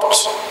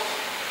morte,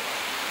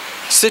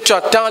 si tu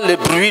entends le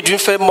bruit d'une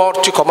feuille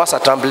morte, tu commences à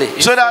trembler.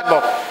 So that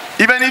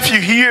even if you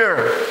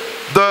hear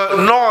the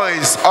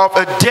noise of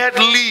a dead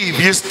leaf,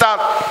 you start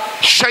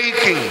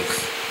shaking.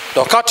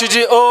 Donc quand tu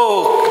dis,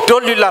 oh,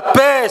 donne-lui la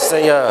paix,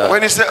 Seigneur.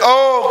 When you say,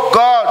 oh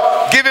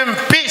God, give him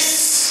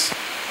peace.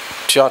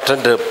 Tu es en train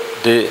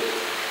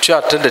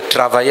de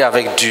travailler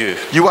avec Dieu.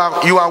 You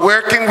are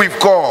working with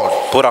God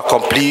pour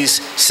accomplir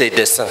ses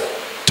desseins.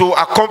 To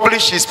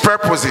accomplish his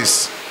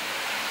purposes.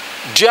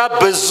 Dieu a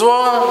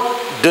besoin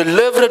de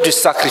l'œuvre du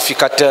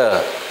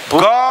sacrificateur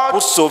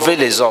pour sauver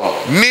les hommes.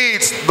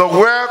 Needs the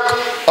work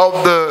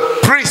of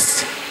the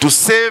priest to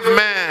save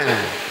man.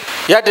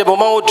 Il y a des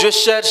moments où Dieu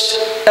cherche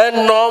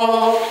un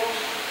homme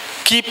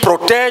qui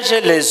protège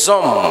les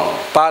hommes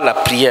par la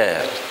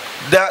prière.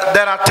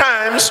 There are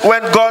times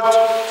when God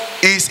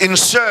is in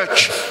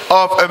search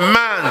of a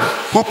man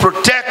who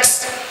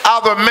protects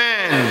other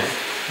men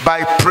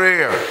by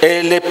prayer.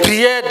 Et les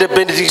prières de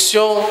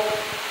bénédiction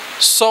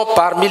sont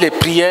parmi les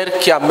prières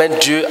qui amènent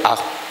Dieu à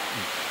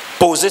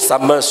poser sa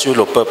main sur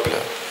le peuple.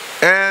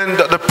 And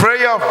the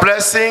prayer of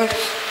blessing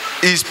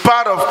is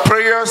part of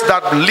prayers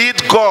that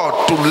lead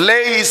God to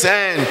lay his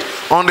hand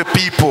on the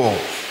people.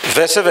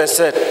 Verset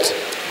 27.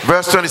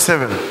 Verse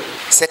 27.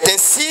 C'est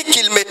ainsi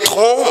qu'ils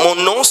mettront mon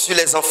nom sur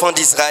les enfants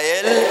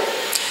d'Israël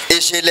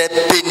et je les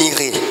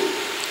bénirai.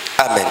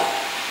 Amen.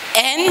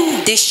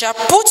 And they shall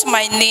put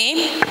my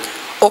name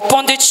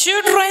upon the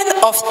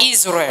children of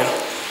Israel,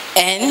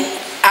 and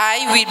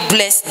I will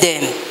bless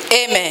them.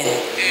 Amen.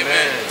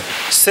 Amen.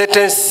 C'est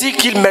ainsi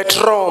qu'ils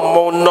mettront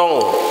mon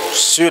nom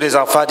sur les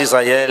enfants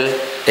d'Israël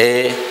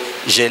et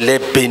je les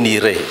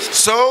bénirai.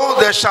 So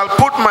they shall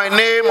put my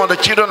name on the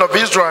children of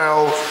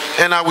Israel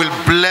and I will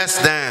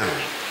bless them.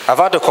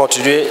 Avant de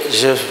continuer,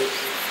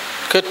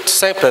 que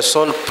 5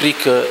 personnes prient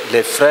que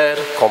les frères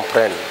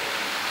comprennent.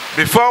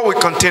 Before we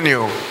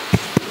continue,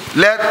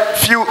 let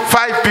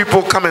 5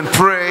 people come and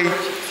pray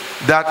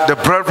that the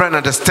brethren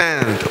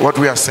understand what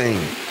we are saying.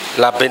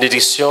 La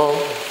bénédiction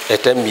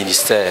est un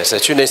ministère,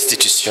 c'est une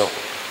institution.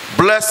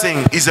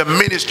 Blessing is a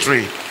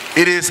ministry.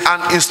 It is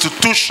an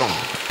institution.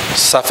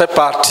 Ça fait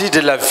partie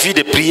de la vie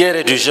de prière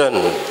et de jeûne.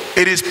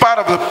 It is part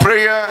of the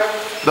prayer,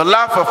 the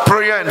life of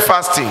prayer and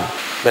fasting.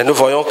 Mais nous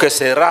voyons que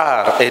c'est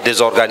rare et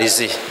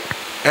désorganisé.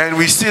 And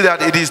we see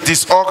that it is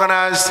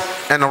disorganized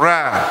and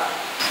rare.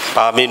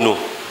 Parmi nous.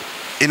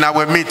 In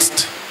our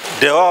midst.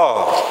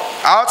 Dehors.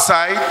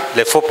 Outside.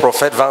 Les faux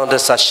prophètes vendent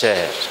sa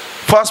chair.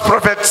 False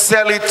prophets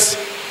sell it,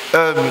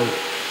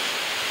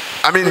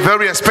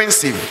 very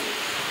expensive.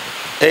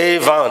 Et ils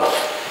vendent.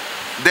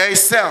 They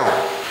sell.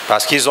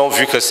 Parce qu'ils ont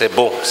vu que c'est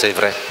bon, c'est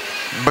vrai.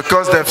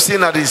 Because they've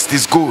seen that it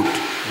is good.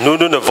 Nous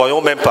ne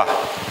voyons même pas.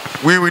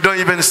 We don't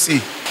even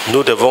see.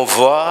 Nous devons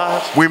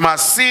voir. We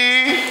must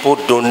see. Pour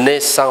donner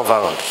sans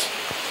vendre.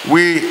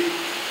 We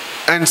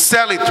and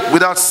sell it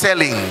without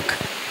selling,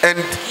 and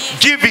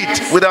give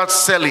it without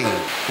selling.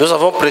 Nous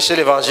avons prêché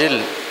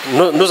l'évangile.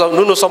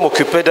 Nous sommes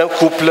occupés d'un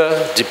couple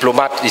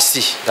diplomate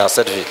ici, dans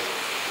cette ville.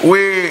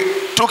 We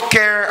took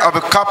care of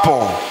a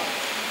couple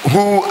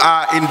who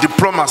are in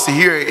diplomacy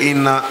here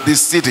in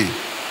this city.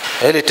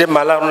 Elle était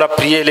malade, on a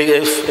prié,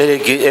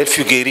 elle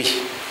fut guérie.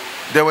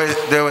 They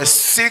were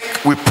sick,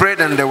 we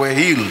prayed and they were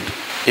healed.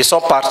 Ils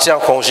sont partis en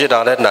congé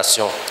dans leur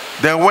nation.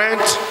 They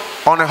went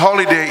on a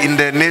holiday in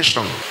their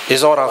nation.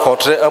 Ils ont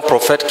rencontré un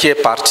prophète qui est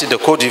parti de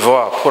Côte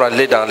d'Ivoire pour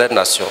aller dans leur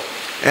nation.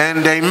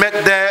 And they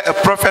met there a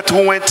prophet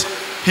who went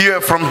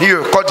from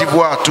here, Côte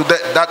d'Ivoire, to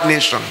that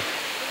nation.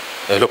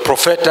 Et le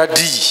prophète a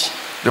dit,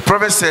 the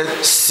prophet said,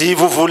 si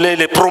vous voulez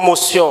les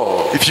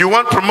promotions, if you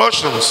want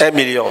promotions, 1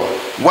 million.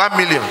 1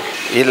 million.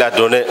 Il a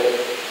donné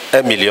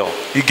 1 million.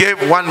 He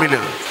gave 1 million.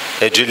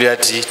 Et Dieu lui a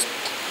dit,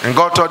 and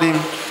God told him,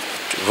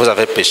 vous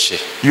avez péché.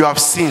 You have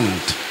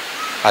sinned.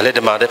 Allez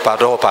demander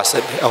pardon au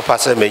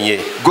pasteur Meunier.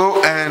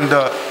 Go and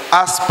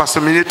ask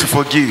Pastor Meunier to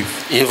forgive.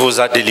 Il vous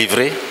a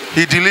délivré.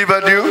 He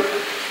delivered you.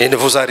 Il ne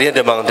vous a rien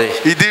demandé.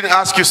 He didn't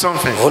ask you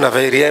something. Vous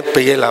n'avez rien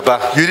payé là-bas.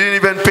 You didn't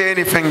even pay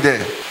anything there.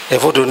 Et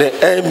vous donnez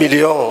 1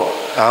 million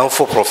à un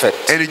faux prophète.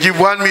 And you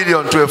give 1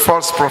 million to a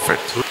false prophet.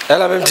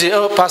 Elle a même dit,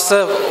 oh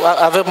pasteur,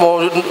 avec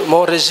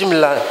mon régime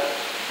là,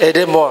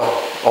 aidez-moi.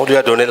 On lui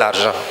a donné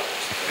l'argent.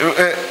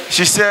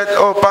 She said,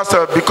 oh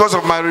pastor, because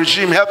of my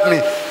regime, help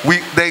me.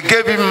 They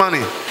gave him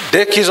money.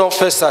 Dès qu'ils ont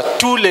fait ça,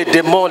 tous les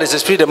démons, les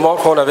esprits de mort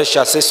qu'on avait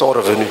chassés sont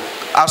revenus.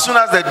 As soon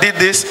as they did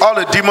this, all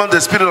the demons, the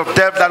spirit of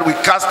death that we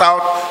cast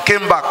out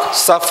came back.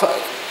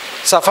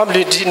 Sa femme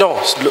lui dit non.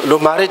 Le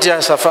mari dit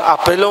à sa femme,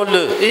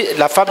 appelons-le. Et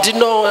la femme dit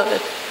non.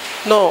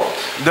 Non.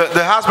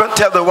 The husband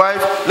tell the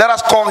wife, let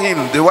us call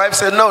him. The wife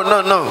said, no.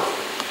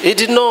 Il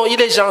dit non,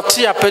 il est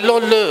gentil,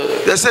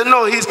 appelons-le. They said,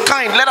 no, he's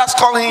kind, let us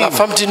call him. La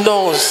femme dit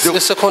non,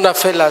 ce qu'on a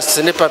fait là,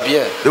 ce n'est pas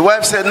bien. The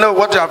wife said, no,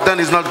 what you have done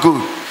is not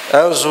good.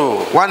 Un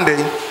jour, one day,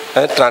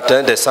 un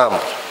 31 décembre,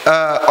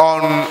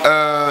 on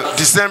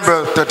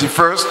December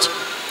 31st,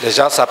 les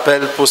gens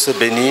s'appellent pour se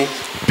bénir.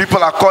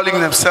 People are calling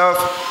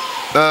themselves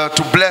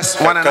to bless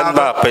one another.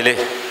 M'a appelé.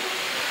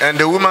 And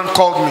the woman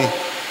called me.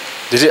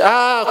 Il dit,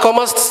 ah,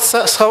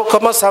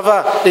 comment ça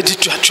va? Il dit,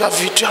 tu as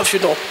vu,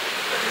 non?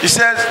 He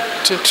says,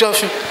 tu as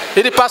vu.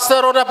 Il dit,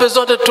 pasteur, on a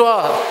besoin de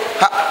toi.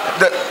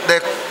 They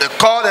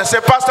called and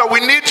said, pastor,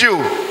 we need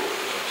you.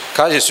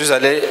 Quand je suis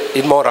allé,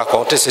 ils m'ont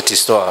raconté cette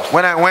histoire.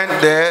 When I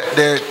went there,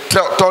 they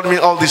told me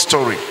all this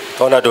story.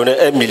 On a donné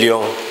 1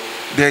 million.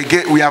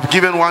 We have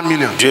given 1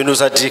 million. Dieu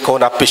nous a dit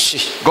qu'on a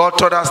péché. God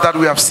told us that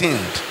we have sinned.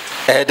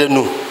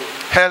 Aide-nous.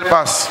 Help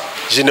us.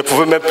 Je ne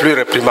pouvais même plus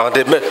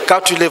réprimander, mais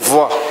quand tu les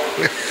vois,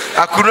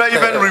 I could not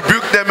even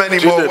rebuke them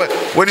anymore.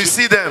 When you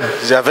see them,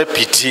 j'avais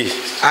pitié.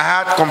 I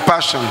had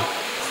compassion.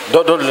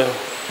 Voilà,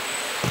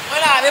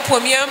 avait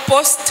promis un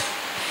poste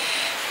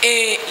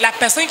et la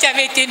personne qui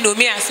avait été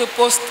nommée à ce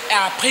poste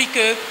a appris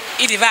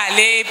qu'il devait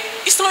aller.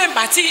 Ils sont même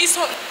partis.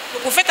 Le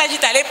prophète a dit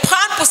d'aller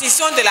prendre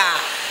possession de la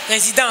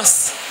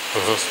résidence.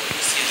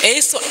 Et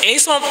ils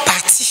sont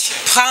partis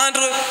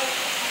prendre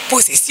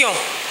possession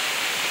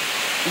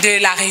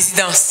de la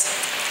résidence.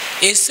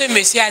 Et ce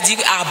monsieur a dit,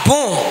 ah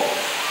bon,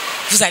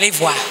 vous allez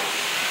voir.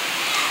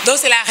 Donc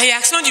c'est la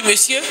réaction du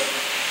monsieur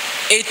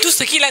et tout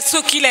ce qu'il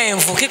a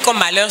invoqué comme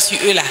malheur sur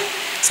eux là,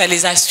 ça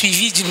les a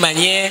suivis d'une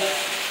manière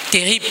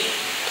terrible.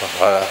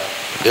 Voilà,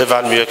 Dieu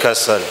va mieux qu'un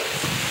seul.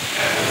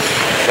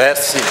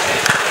 Merci.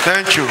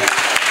 Thank you.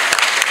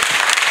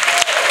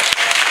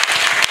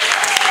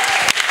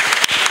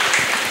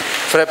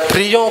 Frère,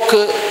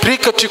 prie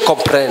que tu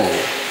comprennes.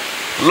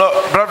 Lord,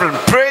 brethren,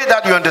 pray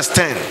that you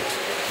understand.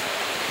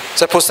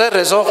 C'est pour cette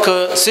raison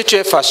que si tu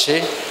es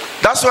fâché,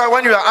 that's why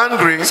when you are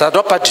angry, ça ne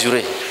doit pas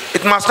durer.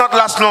 It must not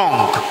last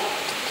long.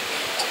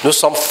 Nous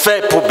sommes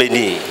faits pour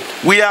bénir.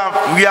 We are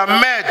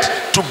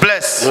made to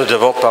bless. Nous ne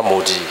devons pas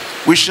maudire.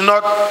 We should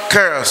not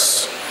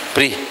curse.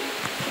 Prie.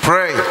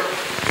 Pray.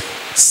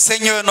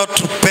 Seigneur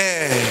notre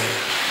Père,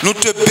 nous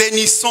te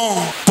bénissons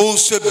pour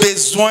ce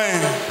besoin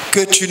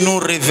que tu nous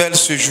révèles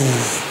ce jour.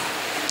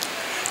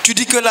 Tu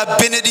dis que la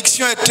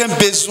bénédiction est un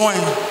besoin.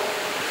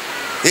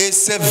 Et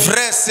c'est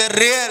vrai, c'est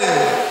réel.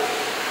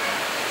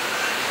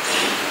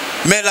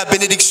 Mais la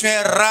bénédiction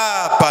est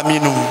rare parmi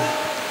nous.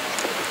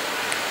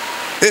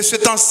 Et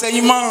cet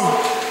enseignement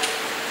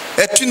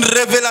est une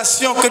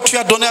révélation que tu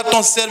as donnée à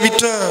ton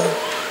serviteur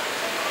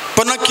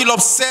pendant qu'il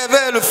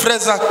observait le frère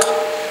Zach,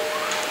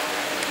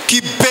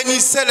 qui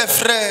bénissait les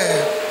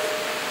frères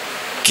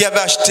qui avaient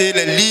acheté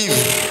les livres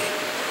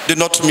de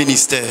notre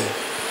ministère.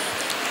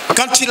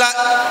 Quand il a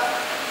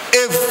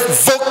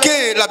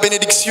évoqué la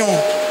bénédiction,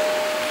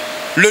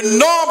 le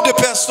nombre de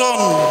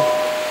personnes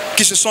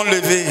qui se sont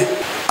levées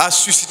a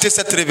suscité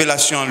cette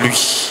révélation en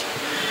lui.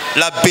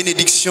 La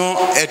bénédiction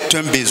est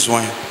un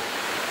besoin.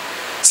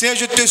 Seigneur,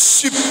 je te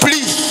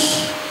supplie,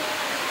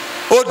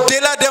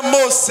 au-delà des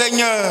mots,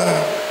 Seigneur,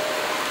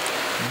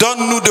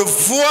 donne-nous de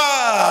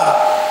voir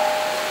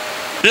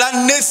la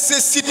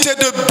nécessité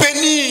de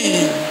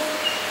bénir,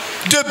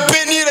 de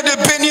bénir et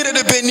de bénir et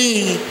de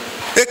bénir,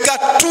 et qu'à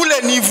tous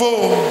les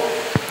niveaux,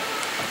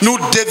 nous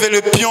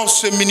développions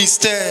ce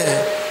ministère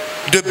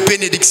de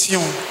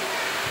bénédiction.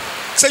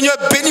 Seigneur,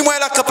 bénis-moi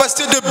la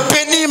capacité de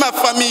bénir ma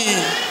famille,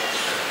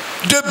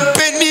 de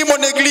bénir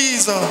mon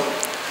église,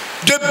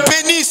 de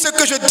bénir ce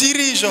que je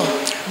dirige,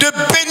 de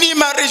bénir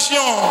ma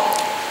région.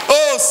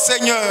 Oh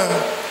Seigneur,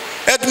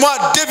 aide-moi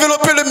à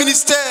développer le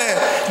ministère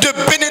de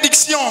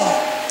bénédiction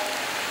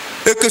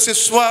et que ce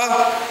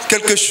soit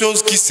quelque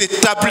chose qui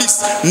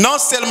s'établisse non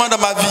seulement dans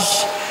ma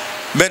vie,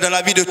 mais dans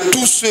la vie de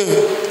tous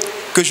ceux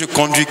que je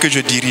conduis, que je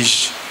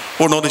dirige.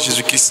 Au nom de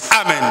Jésus-Christ.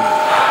 Amen.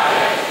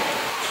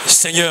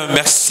 Seigneur,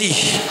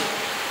 merci.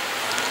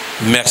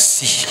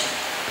 Merci.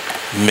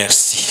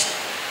 Merci.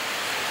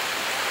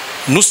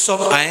 Nous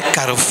sommes à un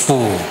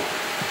carrefour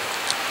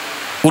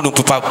où on ne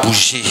peut pas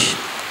bouger.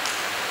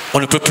 On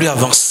ne peut plus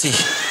avancer.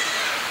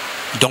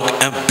 Donc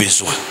un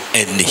besoin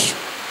est né.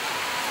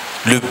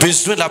 Le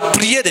besoin de la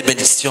prière des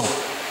bénédictions.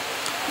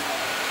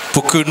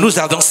 Pour que nous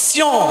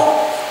avancions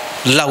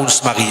là où nous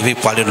sommes arrivés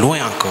pour aller loin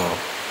encore.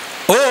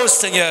 Oh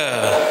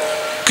Seigneur,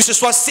 que ce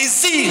soit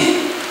saisi.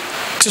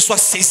 Que ce soit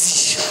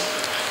saisi.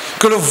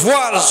 Que le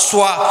voile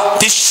soit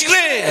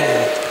déchiré.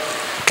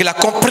 Que la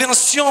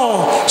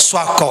compréhension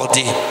soit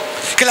accordée.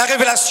 Que la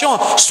révélation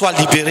soit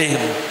libérée.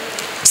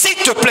 S'il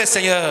te plaît,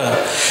 Seigneur,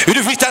 une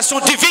invitation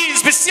divine,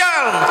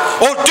 spéciale,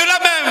 au-delà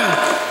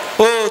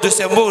même de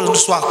ces mots, nous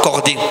soit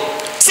accordée.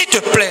 S'il te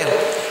plaît,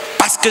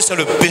 parce que c'est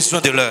le besoin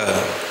de l'heure.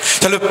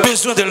 C'est le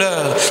besoin de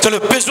l'heure. C'est le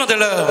besoin de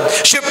l'heure.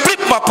 Je prie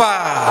pour ma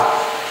part,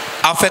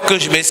 afin que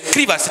je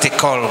m'inscrive à cette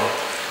école,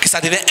 que ça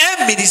devienne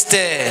un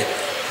ministère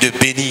de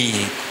bénir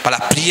par la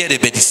prière de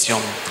bénédiction.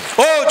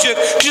 Oh Dieu,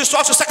 que je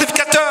sois ce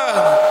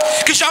sacrificateur,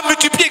 que j'en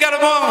multiplie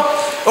également.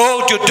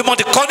 Oh Dieu, demande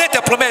de connaître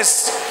tes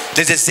promesses,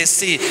 de les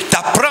exercer,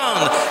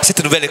 d'apprendre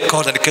cette nouvelle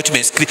école dans laquelle tu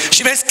m'inscris.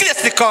 Je m'inscris à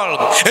cette école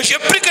et je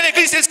prie que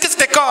l'Église s'inscrive à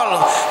cette école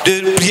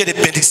de prière de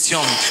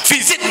bénédiction.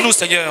 Visite-nous,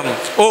 Seigneur.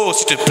 Oh,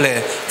 s'il te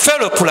plaît,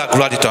 fais-le pour la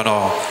gloire de ton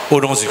nom. Au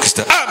nom de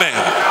Jésus-Christ. Amen.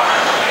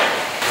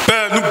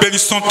 Père, nous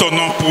bénissons ton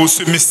nom pour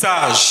ce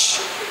message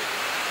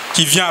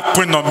qui vient à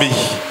point nommé.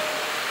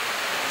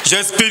 J'ai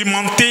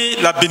expérimenté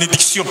la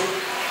bénédiction.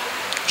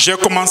 J'ai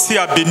commencé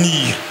à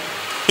bénir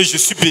et je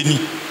suis béni.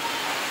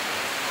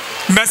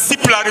 Merci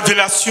pour la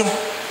révélation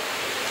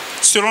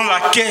selon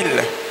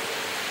laquelle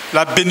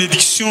la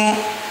bénédiction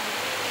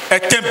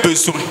est un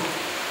besoin.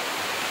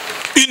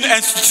 Une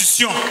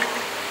institution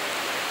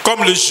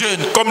comme le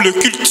jeûne, comme le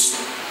culte.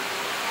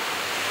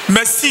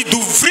 Merci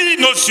d'ouvrir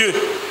nos yeux,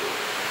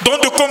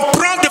 donc de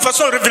comprendre de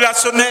façon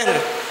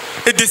révélationnelle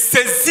et de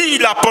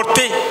saisir la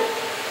portée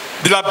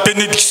de la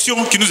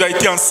bénédiction qui nous a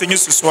été enseignée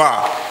ce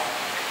soir.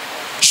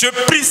 Je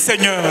prie,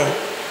 Seigneur,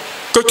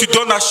 que tu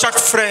donnes à chaque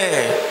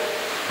frère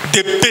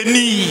de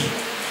bénir,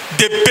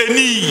 de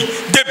bénir,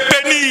 de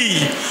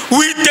bénir,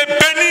 oui, de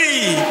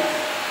bénir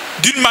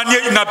d'une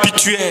manière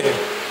inhabituelle.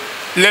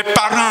 Les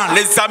parents,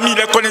 les amis,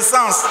 les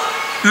connaissances,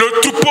 le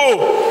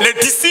troupeau, les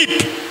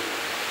disciples,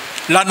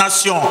 la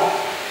nation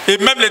et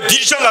même les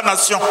dirigeants de la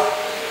nation.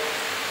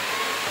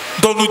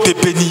 Donne-nous de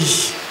bénir,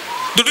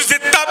 de nous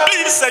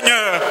établir,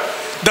 Seigneur,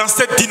 dans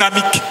cette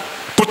dynamique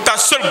pour ta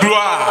seule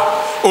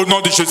gloire, au nom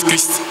de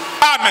Jésus-Christ.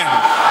 Amen.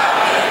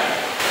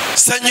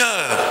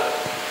 Seigneur,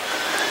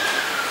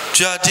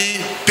 tu as dit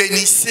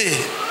bénissez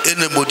et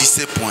ne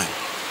maudissez point.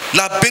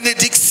 La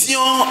bénédiction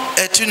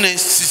est une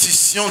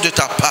institution de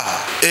ta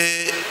part.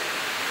 Et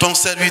ton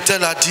serviteur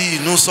l'a dit,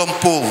 nous sommes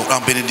pauvres en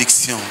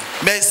bénédiction.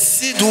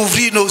 Merci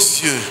d'ouvrir nos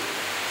yeux,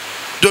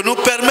 de nous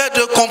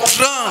permettre de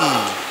comprendre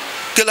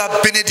que la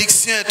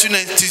bénédiction est une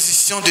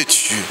institution de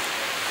Dieu.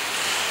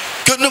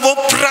 Que nous devons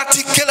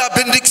pratiquer la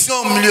bénédiction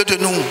au milieu de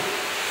nous,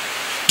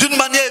 d'une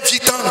manière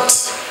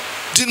évidente,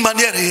 d'une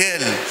manière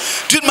réelle,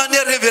 d'une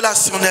manière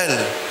révélationnelle.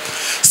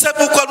 C'est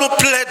pourquoi nous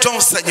plaidons,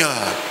 Seigneur,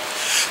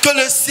 que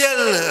le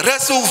ciel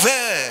reste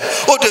ouvert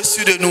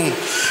au-dessus de nous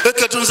et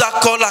que tu nous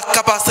accordes la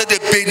capacité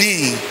de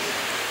bénir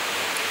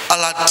à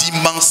la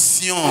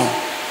dimension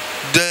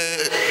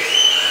de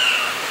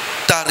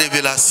ta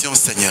révélation,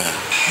 Seigneur.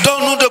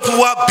 Donne-nous de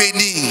pouvoir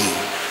bénir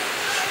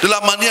de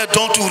la manière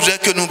dont tu voudrais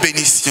que nous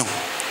bénissions.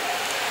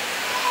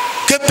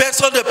 Que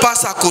personne ne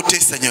passe à côté,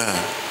 Seigneur.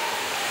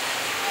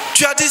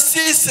 Tu as dit,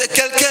 si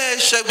quelqu'un est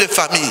chef de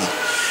famille,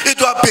 il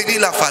doit bénir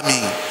la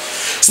famille.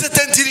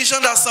 C'est un dirigeant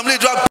d'assemblée, il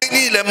doit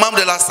bénir les membres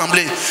de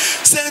l'assemblée.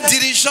 C'est un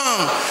dirigeant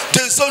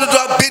de zone, il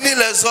doit bénir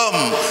les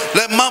hommes,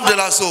 les membres de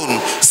la zone.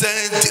 C'est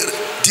un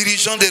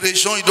dirigeant de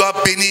région, il doit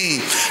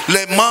bénir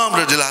les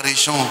membres de la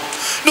région.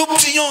 Nous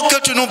prions que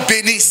tu nous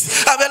bénisses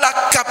avec la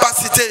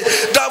capacité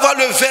d'avoir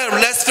le verbe,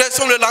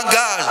 l'expression, le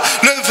langage,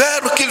 le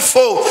verbe qu'il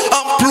faut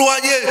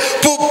employer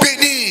pour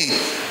bénir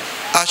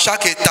à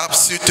chaque étape,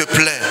 s'il te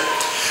plaît.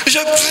 Je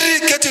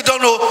prie que tu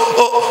donnes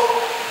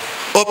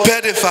au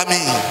père de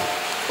famille,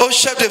 au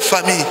chef de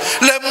famille,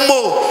 les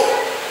mots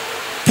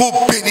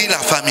pour bénir la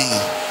famille.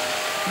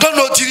 Donne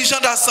aux dirigeants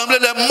d'assemblée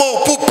les mots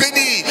pour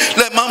bénir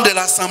les membres de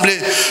l'assemblée.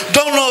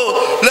 Donne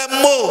les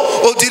mots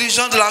aux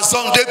dirigeants de la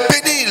zone de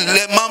bénir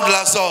les membres de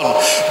la zone.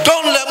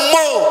 Donne les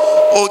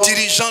mots aux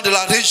dirigeants de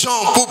la région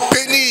pour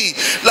bénir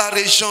la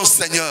région. religion,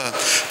 Seigneur.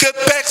 Que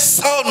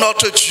personne,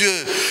 notre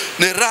Dieu,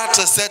 ne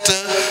rate cette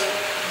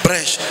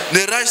brèche, ne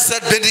rate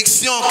cette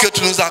bénédiction que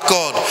tu nous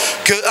accordes.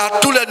 Que à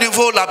tous les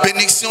niveaux, la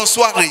bénédiction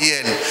soit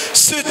réelle.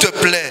 S'il te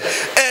plaît,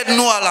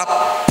 aide-nous à la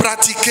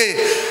pratiquer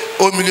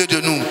au milieu de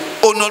nous.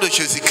 Au nom de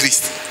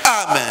Jésus-Christ.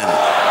 Amen. Amen.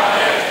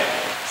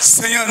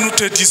 Seigneur, nous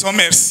te disons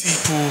merci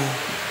pour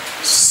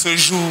ce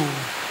jour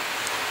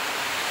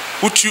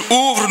où tu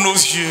ouvres nos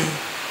yeux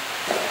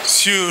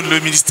sur le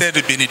ministère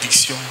de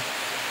bénédiction.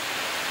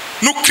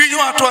 Nous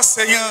crions à toi,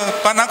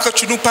 Seigneur, pendant que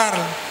tu nous parles.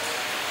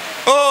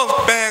 Oh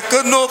Père,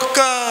 que nos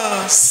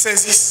cœurs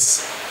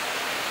saisissent,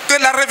 que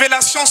la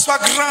révélation soit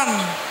grande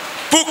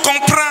pour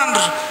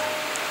comprendre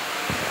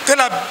que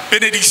la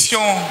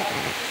bénédiction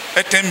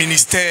est un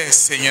ministère,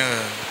 Seigneur,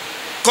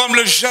 comme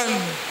le jeûne,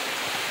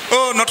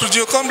 oh notre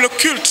Dieu, comme le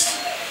culte,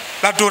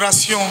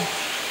 l'adoration,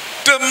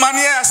 de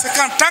manière à ce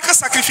qu'en tant que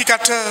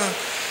sacrificateur,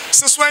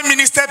 ce soit un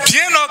ministère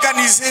bien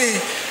organisé,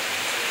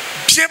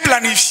 bien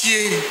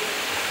planifié,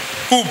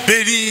 pour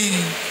bénir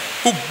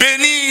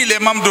les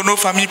membres de nos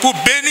familles, pour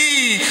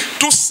bénir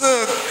tous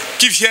ceux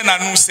qui viennent à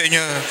nous,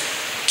 Seigneur.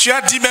 Tu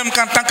as dit même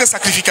qu'en tant que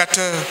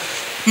sacrificateur,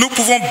 nous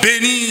pouvons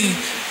bénir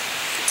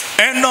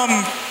un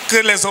homme que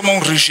les hommes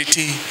ont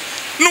rejeté.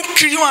 Nous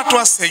crions à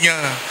toi,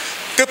 Seigneur,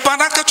 que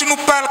pendant que tu nous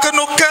parles, que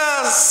nos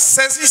cœurs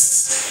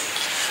saisissent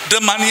de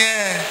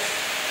manière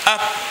à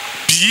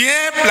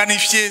bien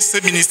planifier ce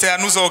ministère, à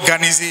nous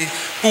organiser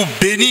pour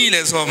bénir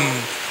les hommes.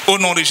 Au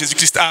nom de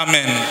Jésus-Christ.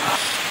 Amen.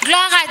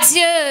 Gloire à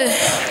Dieu.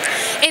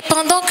 Et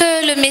pendant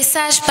que le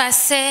message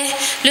passait,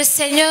 le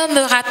Seigneur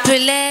me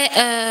rappelait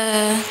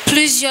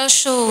plusieurs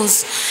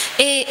choses.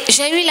 Et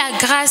j'ai eu la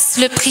grâce,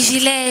 le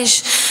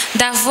privilège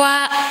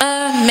d'avoir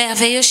un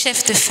merveilleux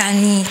chef de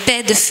famille,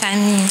 père de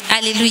famille,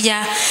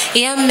 alléluia,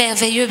 et un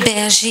merveilleux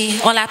berger,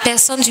 en la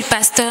personne du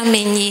pasteur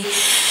Meignier.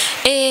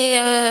 Et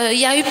il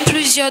y a eu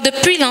plusieurs,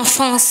 depuis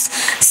l'enfance,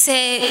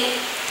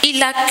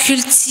 il a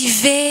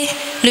cultivé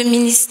le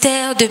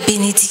ministère de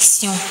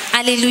bénédiction.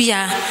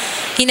 Alléluia.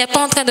 Il n'est pas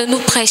en train de nous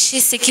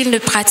prêcher ce qu'il ne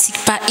pratique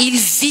pas. Il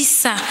vit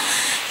ça.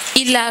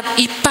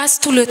 Il passe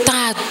tout le temps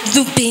à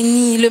nous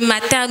bénir, le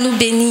matin à nous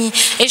bénir.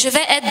 Et je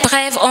vais être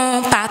brève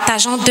en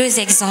partageant deux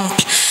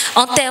exemples.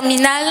 En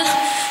terminale,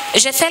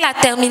 j'ai fait la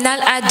terminale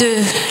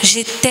A2.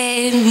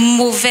 J'étais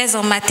mauvaise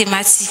en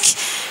mathématiques.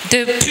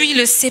 Depuis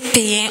le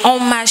CP1, on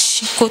m'a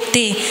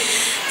chicoté.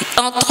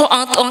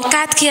 En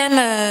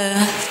quatrième,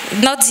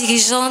 notre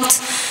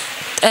dirigeante,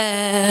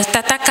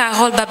 Tata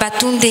Carole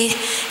Babatunde,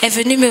 est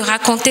venue me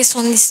raconter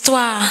son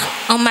histoire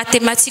en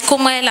mathématiques,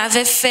 comment elle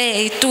avait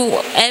fait et tout.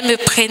 Elle me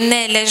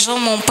prenait, les gens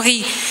m'ont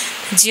pris.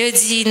 Dieu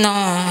dit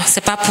non,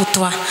 c'est pas pour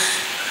toi.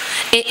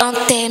 Et en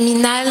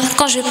terminale,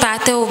 quand je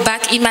partais au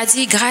bac, il m'a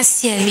dit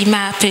Gracielle, il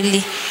m'a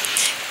appelé.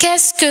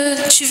 Qu'est-ce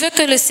que tu veux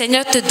que le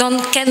Seigneur te donne?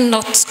 Quelle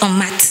note en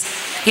maths?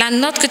 La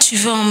note que tu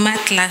veux en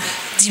maths là,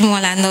 dis-moi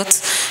la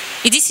note.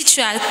 Il dit,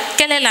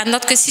 quelle est la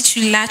note que si tu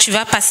l'as, tu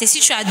vas passer?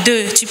 Si tu as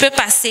 2, tu peux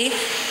passer?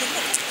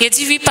 Il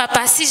dit, oui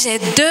papa, si j'ai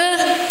 2,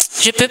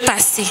 je peux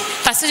passer.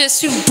 Parce que je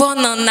suis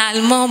bonne en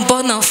allemand,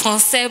 bonne en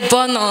français,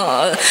 bonne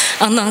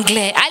en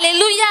anglais.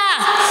 Alléluia!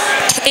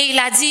 Et il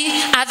a dit,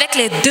 avec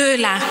les 2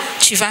 là,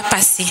 tu vas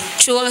passer.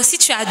 Si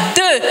tu as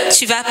 2,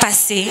 tu vas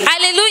passer.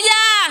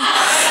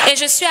 Alléluia! Et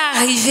je suis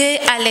arrivée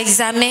à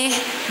l'examen.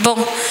 Bon,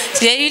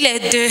 j'ai eu les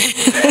 2.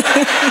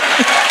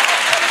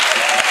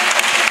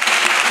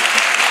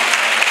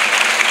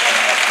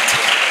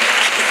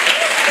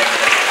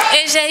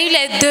 Et j'ai eu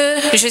les 2,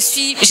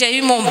 j'ai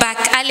eu mon bac.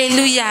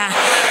 Alléluia.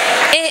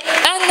 Et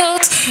un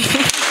autre.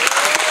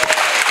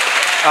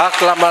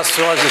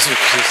 Acclamation à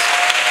Jésus-Christ.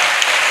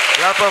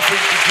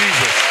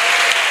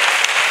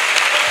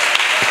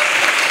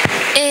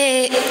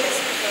 Et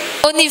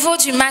au niveau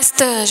du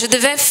master, je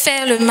devais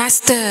faire le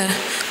master.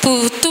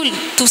 Pour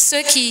tous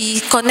ceux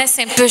qui connaissent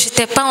un peu, je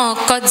n'étais pas en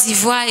Côte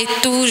d'Ivoire et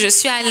tout. Je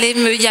suis allée,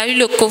 il y a eu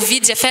le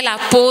Covid, j'ai fait la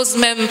pause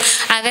même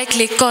avec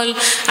l'école.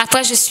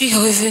 Après, je suis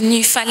revenue.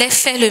 Il fallait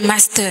faire le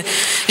master.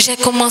 Je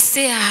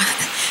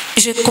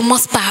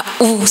commence par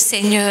où,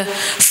 Seigneur?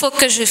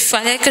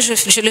 Fallait que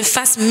je le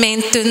fasse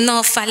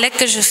maintenant. Fallait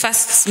que je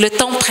fasse, le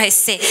temps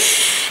pressé.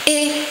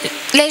 Et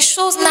les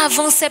choses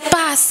n'avançaient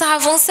pas. Ça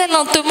avançait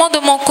lentement de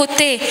mon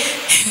côté.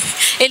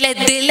 Et les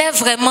délais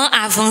vraiment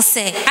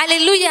avançaient.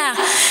 Alléluia.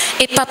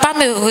 Et papa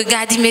me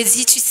regarde, il me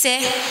dit, tu sais,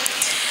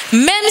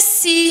 même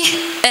si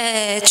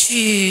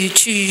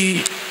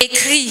tu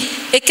écris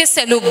et que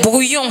c'est le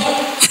brouillon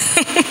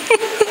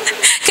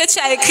que tu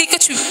as écrit, que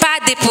tu pas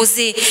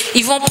déposé,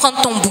 ils vont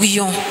prendre ton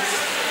brouillon.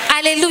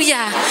 Alléluia.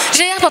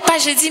 J'ai dit à papa,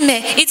 il dit,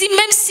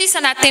 même si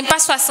ça n'atteint pas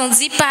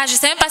 70 pages,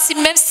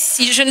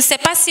 je ne sais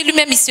pas si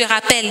lui-même il se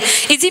rappelle.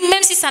 Il dit,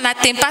 même si ça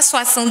n'atteint pas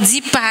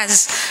 70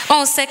 pages,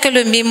 on sait que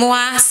le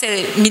mémoire,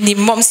 c'est le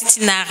minimum si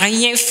tu n'as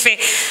rien fait.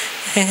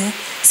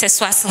 C'est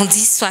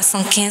 70,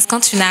 75 quand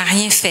tu n'as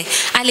rien fait.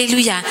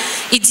 Alléluia.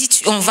 Il dit,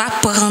 on va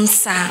prendre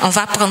ça.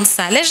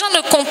 Les gens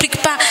ne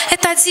compliquent pas. Et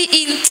t'as dit,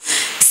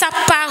 sa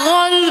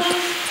parole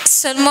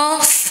seulement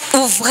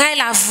ouvrait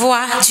la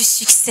voie du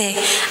succès.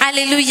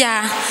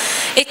 Alléluia.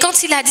 Et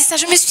quand il a dit ça,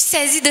 je me suis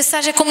saisie de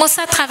ça. J'ai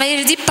commencé à travailler.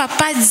 Je dis,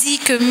 papa dit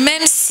que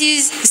même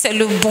si c'est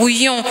le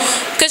brouillon,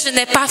 que je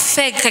n'ai pas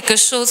fait quelque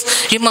chose,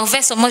 je m'en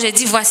vais seulement. J'ai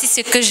dit, voici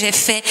ce que j'ai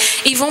fait.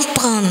 Ils vont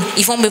prendre,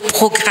 ils vont me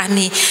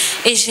programmer.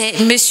 Et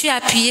je me suis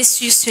appuyée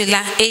sur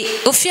cela. Et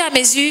au fur et à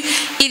mesure,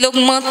 il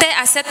augmentait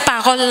à cette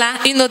parole-là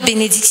une autre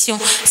bénédiction.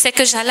 C'est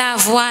que j'allais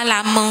avoir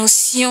la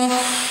mention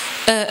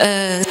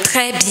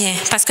très bien.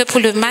 Parce que pour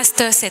le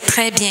master, c'est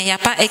très bien. Il n'y a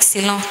pas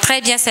excellent.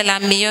 Très bien, c'est la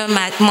meilleure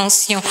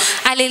mention.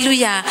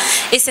 Alléluia.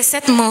 Et c'est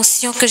cette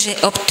mention que j'ai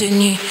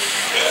obtenue.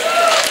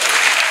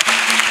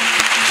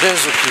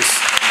 Jésus-Christ.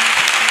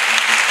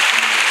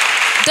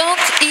 Donc,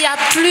 il y a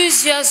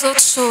plusieurs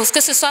autres choses,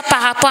 que ce soit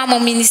par rapport à mon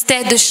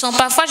ministère de chant.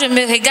 Parfois, je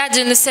me regarde, je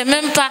ne sais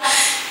même pas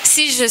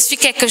si je suis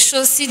quelque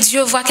chose, si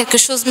Dieu voit quelque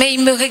chose, mais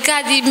il me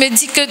regarde, il me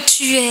dit que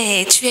tu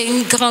es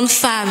une grande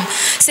femme.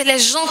 C'est les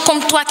gens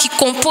comme toi qui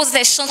composent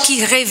les chants,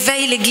 qui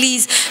réveillent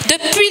l'église.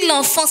 Depuis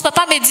l'enfance,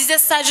 papa me disait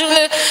ça,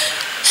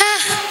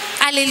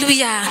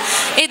 alléluia.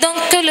 Et donc,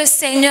 que le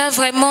Seigneur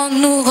vraiment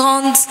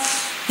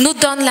nous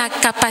donne la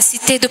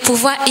capacité de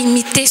pouvoir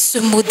imiter ce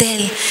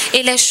modèle.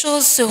 Et les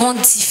choses seront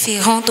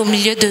différentes au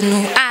milieu de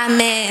nous.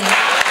 Amen.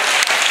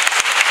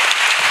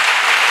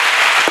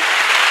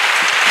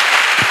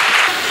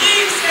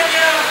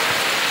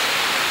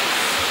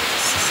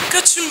 Que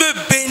tu me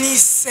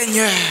bénisses,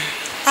 Seigneur,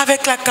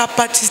 avec la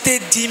capacité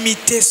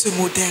d'imiter ce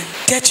modèle,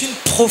 d'être une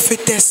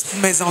prophétesse pour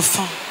mes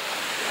enfants,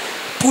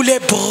 pour les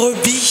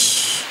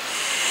brebis.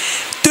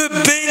 De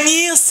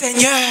bénir,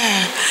 Seigneur,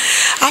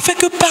 afin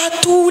que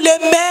partout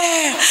les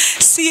mers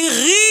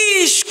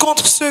s'irrigent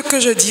contre ceux que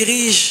je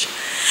dirige,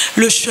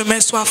 le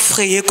chemin soit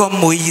frayé comme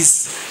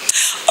Moïse.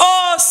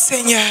 Oh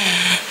Seigneur,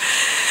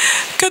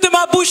 que de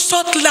ma bouche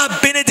sorte la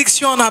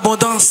bénédiction en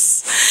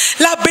abondance.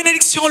 La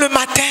bénédiction le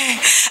matin,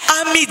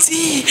 à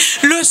midi,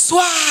 le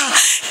soir,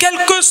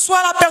 quelle que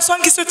soit la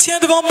personne qui se tient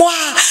devant moi,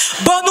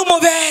 bonne ou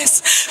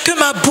mauvaise, que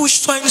ma bouche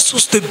soit une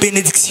source de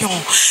bénédiction.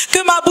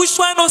 Que ma bouche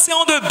soit un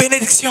océan de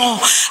bénédiction,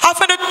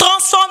 afin de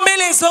transformer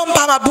les hommes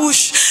par ma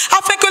bouche,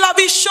 afin que la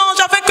vie change,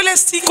 afin que les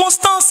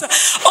circonstances,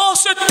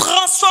 se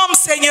transforment,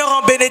 Seigneur,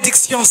 en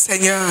bénédiction,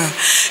 Seigneur.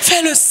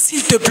 Fais-le,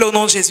 s'il te plaît, au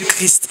nom de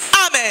Jésus-Christ.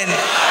 Amen.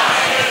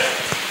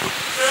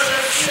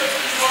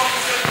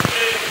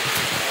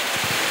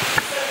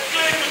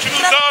 Tu nous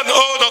donnes,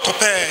 oh notre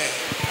Père,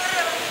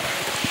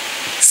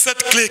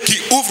 cette clé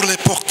qui ouvre les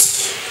portes,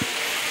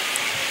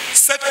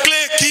 cette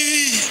clé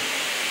qui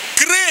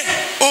crée,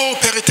 oh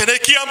Père éternel,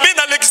 qui amène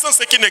à l'existence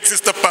ce qui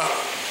n'existe pas.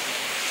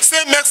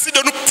 C'est merci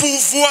de nous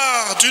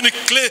pourvoir d'une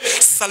clé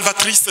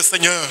salvatrice,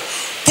 Seigneur,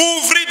 pour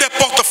ouvrir des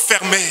portes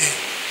fermées,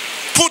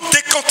 pour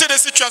décanter des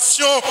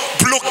situations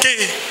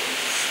bloquées,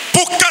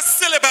 pour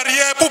casser les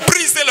barrières, pour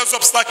briser les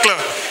obstacles.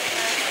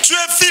 Tu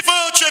es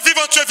vivant, tu es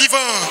vivant, tu es vivant.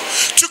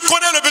 Tu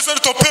connais le besoin de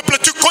ton peuple,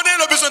 tu connais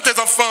le besoin de tes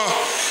enfants.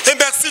 Et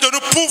merci de nous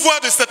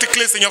pourvoir de cette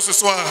clé, Seigneur, ce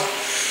soir.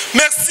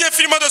 Merci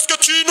infiniment de ce que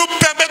tu nous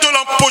permets de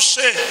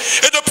l'empocher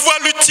et de pouvoir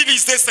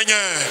l'utiliser,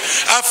 Seigneur,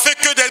 afin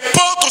que des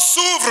portes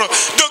s'ouvrent,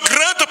 de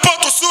grandes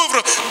portes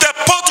s'ouvrent, des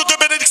portes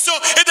de bénédiction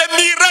et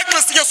des miracles,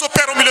 Seigneur,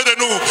 s'opèrent au milieu de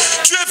nous.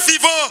 Tu es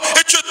vivant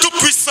et tu es tout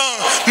puissant.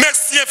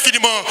 Merci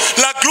infiniment.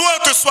 La gloire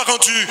te soit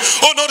rendue.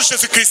 Au nom de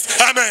Jésus-Christ.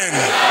 Amen.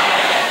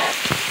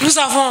 Nous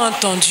avons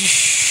entendu.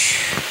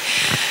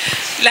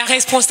 La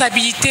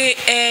responsabilité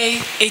est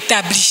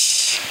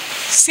établie.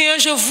 Seigneur,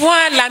 je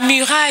vois la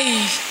muraille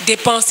des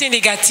pensées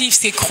négatives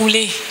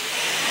s'écrouler.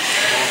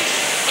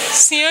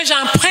 Seigneur,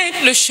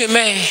 j'emprunte le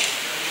chemin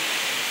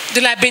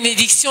de la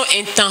bénédiction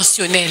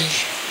intentionnelle.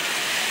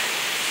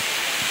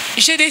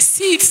 Je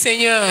décide,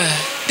 Seigneur,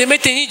 de me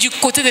tenir du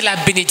côté de la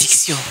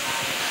bénédiction.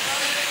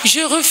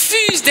 Je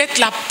refuse d'être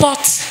la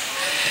porte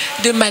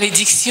de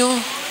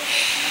malédiction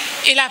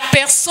et la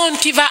personne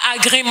qui va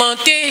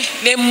agrémenter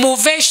les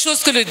mauvaises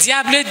choses que le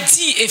diable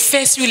dit et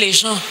fait sur les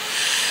gens.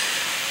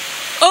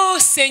 Oh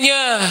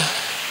Seigneur,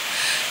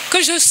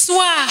 que je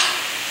sois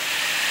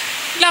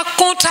la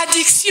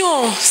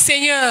contradiction,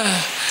 Seigneur,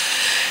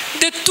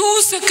 de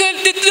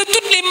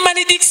toutes les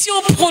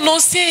malédictions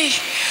prononcées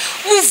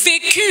ou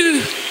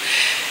vécues,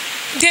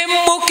 des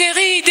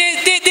moqueries,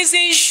 des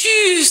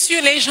injures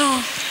sur les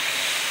gens.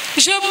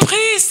 Je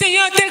prie,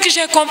 Seigneur, tel que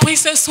j'ai compris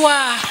ce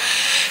soir,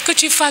 que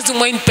tu fasses de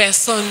moi une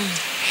personne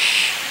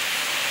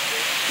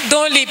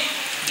dont les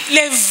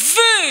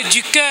vœux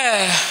du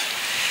cœur,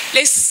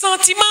 les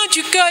sentiments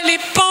du cœur, les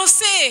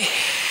pensées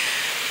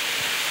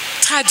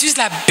traduisent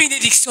la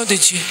bénédiction de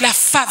Dieu, la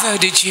faveur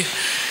de Dieu,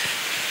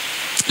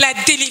 la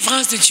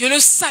délivrance de Dieu, le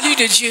salut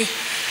de Dieu,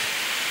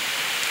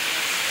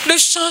 le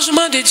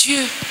changement de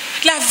Dieu,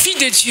 la vie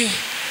de Dieu.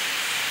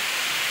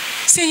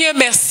 Seigneur,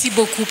 merci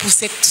beaucoup pour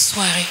cette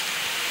soirée.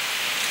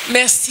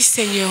 Merci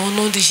Seigneur, au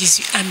nom de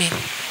Jésus. Amen.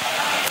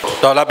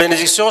 Donc la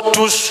bénédiction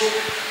touche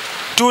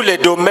tous les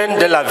domaines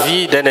de la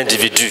vie d'un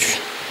individu.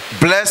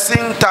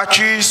 Blessing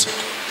touches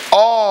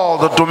all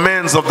the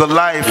domains of the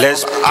life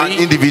of an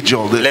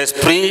individual.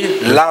 L'esprit,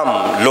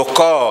 l'âme, le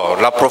corps,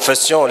 la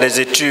profession,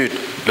 les études,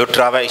 le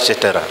travail,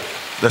 etc.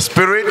 The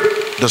spirit,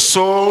 the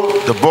soul,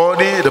 the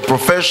body, the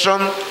profession,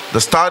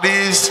 the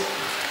studies,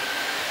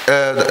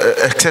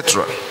 etc.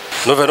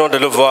 Nous venons de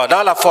le voir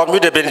dans la formule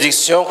de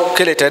bénédiction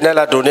que l'Éternel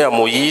a donnée à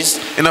Moïse.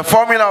 In the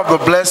formula of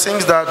the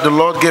blessings that the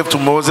Lord gave to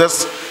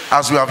Moses,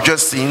 as we have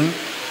just seen,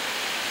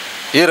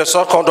 il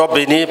ressort qu'on doit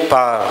bénir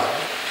par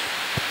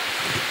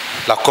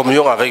la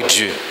communion avec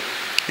Dieu.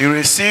 He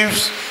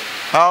receives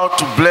how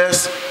to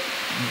bless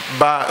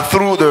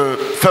through the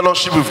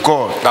fellowship with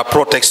God. La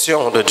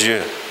protection de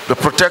Dieu. The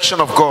protection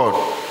of God.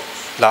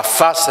 La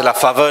face et la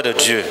faveur de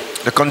Dieu.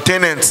 The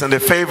countenance and the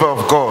favor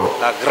of God.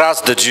 La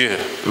grâce de Dieu.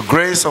 The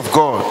grace of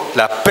God.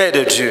 La paix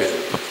de Dieu.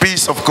 The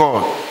peace of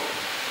God.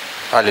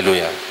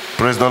 Alléluia.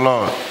 Praise the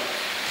Lord.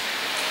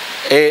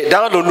 Et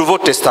dans le Nouveau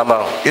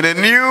Testament, in a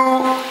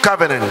new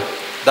covenant,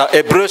 dans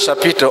Hébreux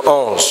chapitre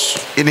 11,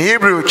 in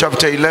Hebrew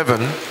chapter 11,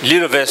 lis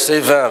le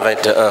verset 20 à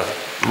 21.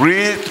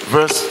 Read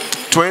verse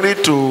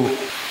 20 to.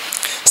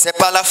 C'est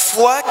par la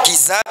foi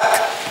qu'Isaac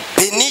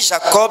bénit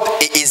Jacob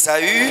et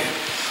Ésaü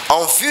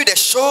en vue des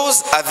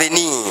choses à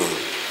venir.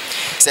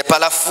 C'est par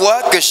la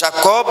foi que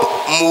Jacob,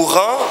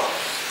 mourant,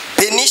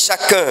 bénit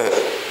chacun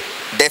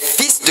des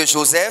fils de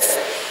Joseph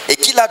et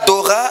qu'il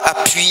adora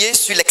appuyé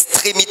sur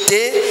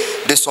l'extrémité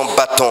de son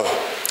bâton.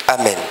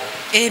 Amen.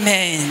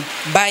 Amen.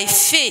 By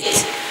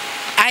faith,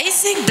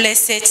 Isaac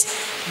blessed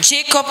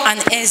Jacob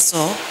and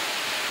Esau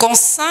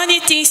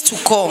concerning things to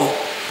come.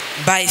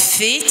 By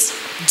faith,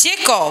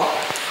 Jacob,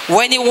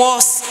 when he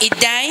was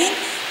dying,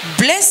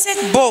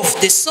 blessed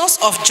both the sons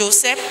of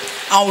Joseph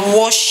and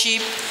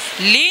worship,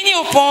 leaning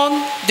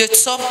upon the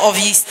top of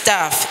his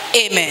staff.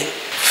 Amen.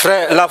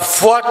 Frère, la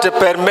foi te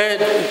permet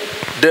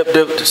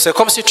c'est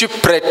comme si tu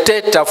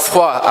prêtais ta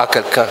foi à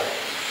quelqu'un.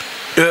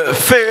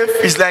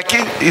 Faith is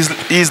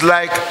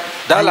like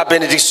dans la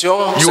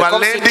bénédiction, you are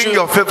lending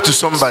your faith to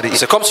somebody.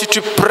 C'est comme si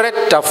tu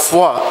prêtes ta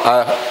foi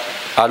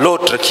à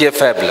l'autre qui est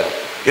faible.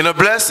 In a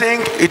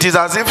blessing, it is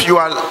as if you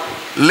are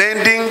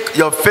lending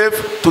your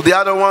faith to the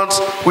other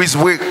ones who is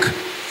weak.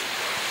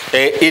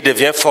 Et il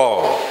devient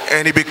fort.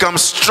 And he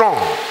becomes strong.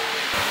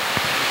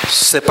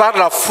 C'est par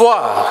la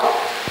foi.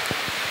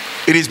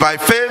 It is by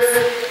faith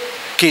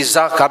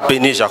qu'Isaac a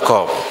béni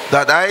Jacob.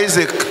 That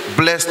Isaac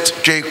blessed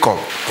Jacob.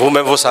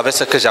 Vous-même vous savez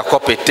ce que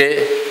Jacob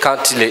était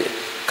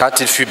quand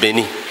il fut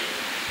béni.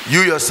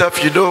 You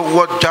yourself, you know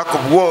what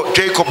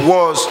Jacob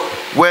was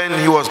when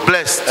he was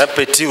blessed. Un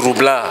petit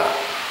roublard.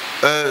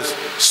 A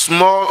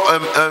small,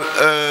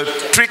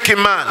 tricky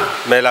man.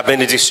 Mais la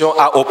bénédiction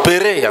a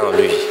opéré en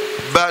lui.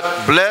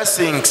 But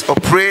blessings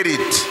operated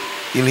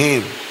in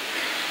him.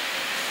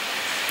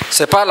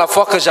 C'est par la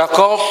foi que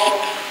Jacob,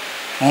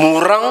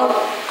 mourant,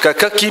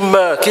 quelqu'un qui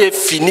meurt, qui est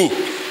fini,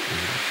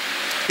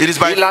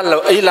 il a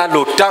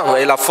le temps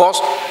et la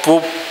force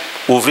pour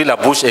ouvrir la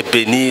bouche et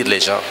bénir les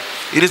gens.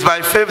 It is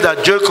by faith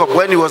that Jacob,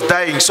 when he was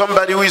dying,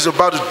 somebody who is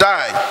about to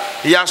die,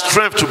 he has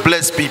strength to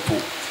bless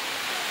people.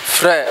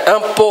 Frère,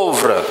 un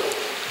pauvre,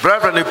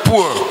 brethren, a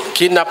poor,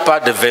 qui n'a pas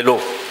de vélo,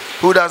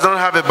 who does not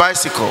have a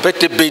bicycle, peut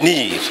te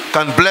bénir.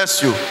 Can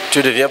bless you.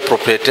 Tu deviens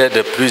propriétaire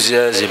de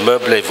plusieurs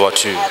immeubles et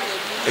voitures.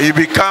 You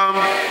become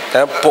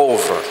un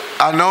pauvre,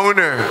 an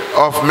owner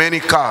of many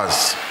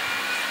cars.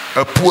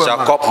 A poor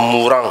Jacob man.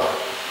 Mourant,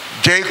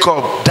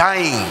 Jacob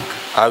dying,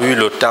 a eu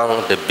le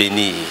temps de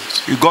bénir.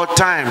 You got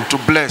time to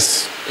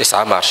bless. Et ça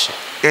a marché.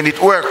 And it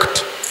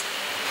worked.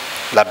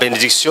 La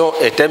bénédiction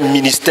est un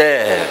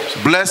ministère.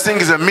 Blessing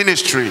is a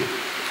ministry.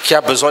 Qui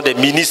a besoin de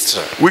ministres.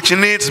 Which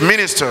needs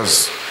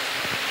ministers.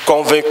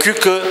 Convaincus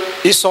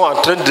qu'ils sont en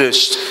train de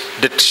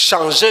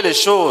changer les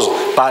choses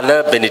par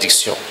leur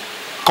bénédiction.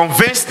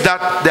 Convinced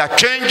that they are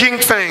changing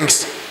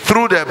things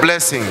through their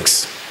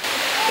blessings.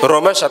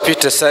 Romains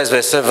chapitre 16,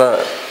 verset 20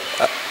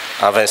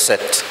 à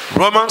 27.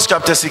 Romans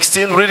chapter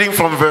 16, reading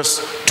from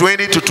verse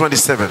 20 to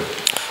 27.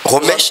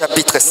 Romains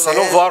chapitre 16. Nous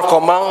allons voir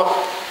comment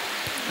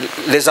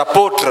les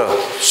apôtres,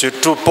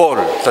 surtout Paul,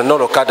 prenons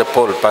le cas de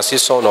Paul parce qu'ils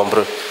sont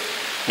nombreux.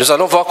 Nous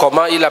allons voir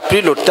comment il a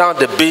pris le temps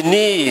de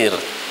bénir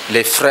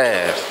les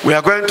frères. We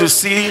are going to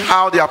see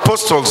how the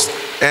apostles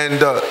and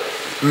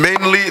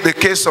mainly the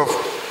case of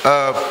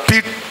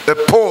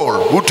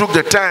Paul, who took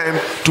the time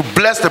to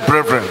bless the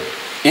brethren.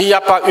 Il n'y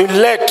a pas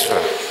une lettre.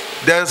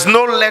 There is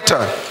no letter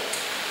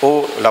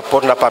où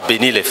l'apôtre n'a pas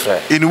béni les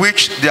frères. In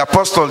which the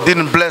apostle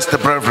didn't bless the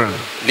brethren.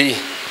 Lis.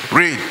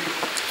 Read.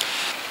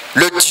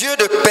 Le Dieu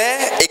de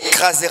paix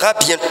écrasera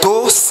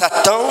bientôt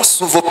Satan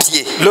sous vos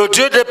pieds. Le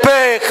Dieu de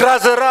paix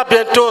écrasera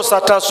bientôt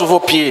Satan sous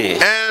vos pieds.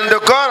 And the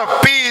God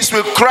of peace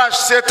will crush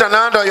Satan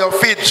under your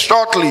feet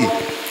shortly.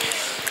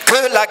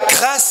 Que la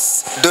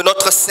grâce de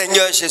notre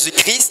Seigneur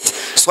Jésus-Christ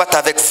soit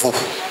avec vous.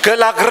 Que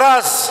la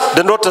grâce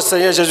de notre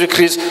Seigneur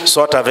Jésus-Christ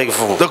soit avec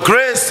vous. The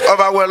grace of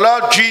our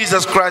Lord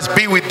Jesus Christ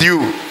be with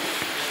you.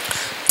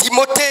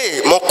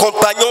 Timothée, mon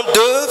compagnon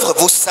d'œuvre,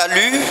 vous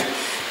salue,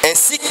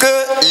 ainsi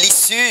que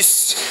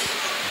Lysius,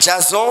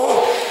 Jason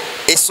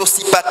et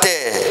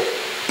Sosipater,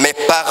 mes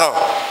parents.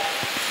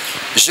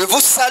 Je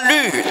vous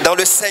salue dans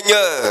le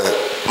Seigneur,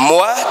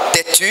 moi,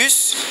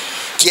 Titus,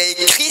 qui ai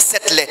écrit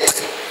cette lettre.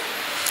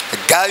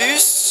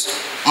 Gaius,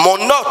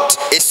 mon hôte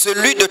et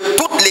celui de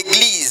toute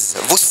l'Église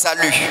l'église, vous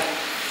salue.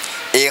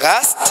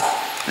 Eraste,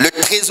 le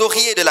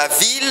trésorier de la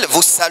ville,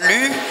 vous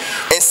salue,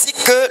 ainsi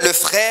que le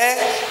frère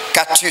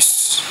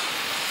Catus.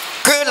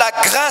 Que la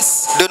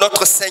grâce de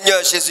notre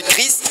Seigneur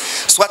Jésus-Christ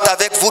soit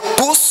avec vous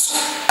tous.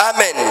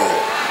 Amen.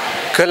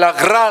 Que la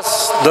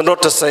grâce de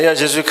notre Seigneur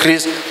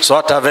Jésus-Christ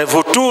soit avec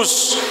vous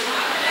tous.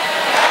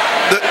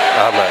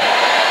 Amen.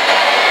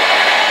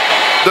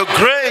 The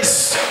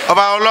grace of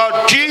our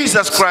Lord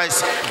Jesus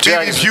Christ be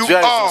with you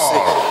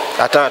all.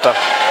 Attends.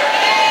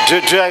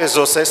 Dieu a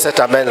exaucé cet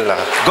amen-là.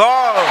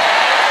 God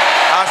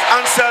has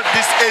answered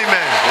this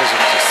amen.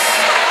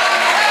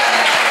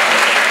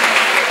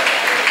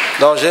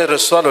 Donc je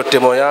reçois le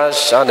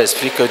témoignage en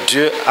esprit que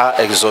Dieu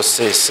a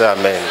exaucé ce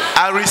amen.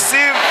 I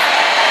receive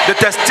the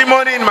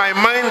testimony in my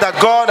mind that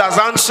God has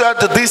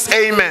answered this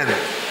amen.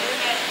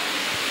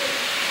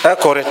 1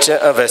 Corinthiens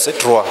 1 verset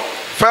 3.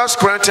 1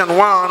 Corinthians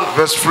 1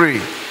 verse 3.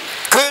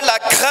 Que la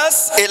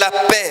grâce et la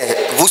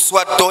paix vous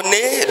soient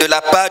données de la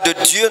part de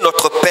Dieu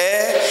notre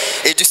Père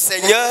et du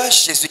Seigneur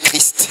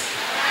Jésus-Christ.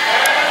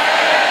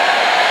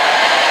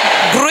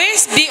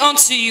 Grace be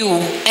unto you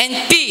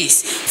and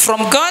peace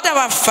from God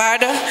our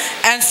Father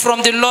and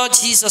from the Lord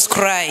Jesus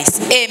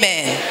Christ.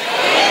 Amen.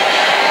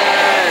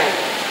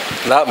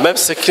 Là, même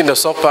ceux qui ne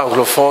sont pas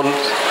anglophones,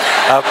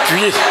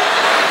 appuient.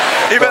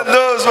 Even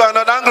those who are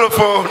not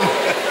anglophones.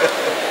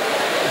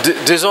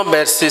 Disons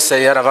merci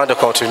Seigneur avant de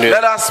continuer.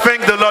 Let us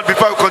thank the Lord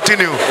before we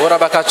continue.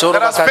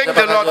 Let us thank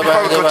the Lord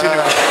before we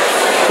continue.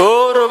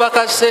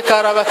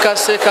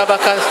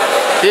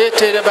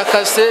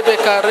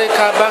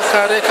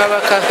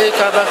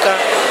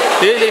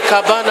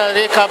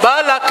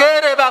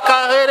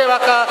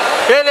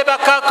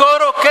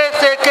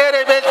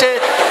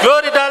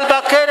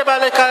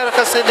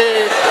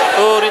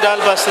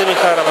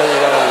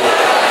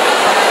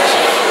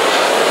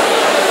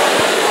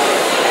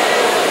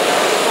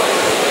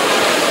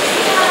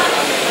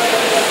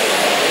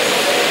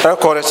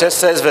 Corinthiens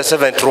 16 verset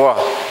 23.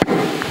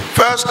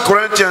 1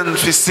 Corinthians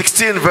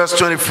 16 verse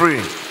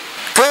 23.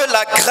 Que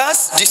la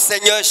grâce du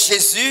Seigneur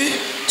Jésus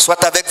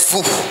soit avec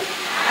vous.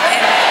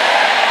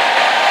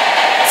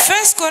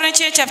 1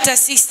 Corinthians chapter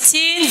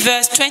 16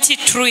 verse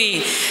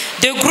 23.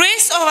 The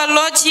grace of our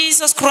Lord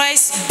Jesus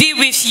Christ be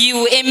with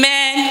you.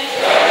 Amen.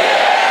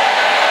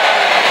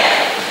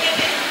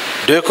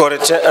 2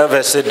 Corinthiens 1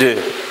 verset 2.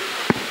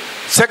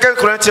 2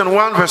 Corinthians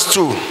 1 verse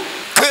 2.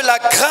 Que la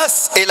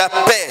grâce et la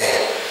paix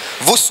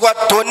vous soient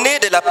données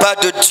de la part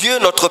de Dieu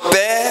notre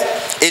Père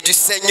et du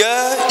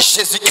Seigneur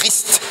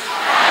Jésus-Christ.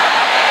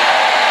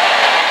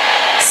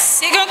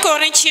 2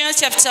 Corinthians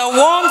chapter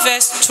 1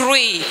 verse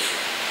 3.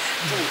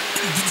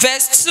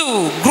 Verse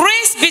 2.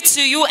 Grace be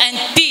to you and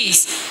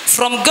peace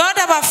from God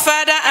our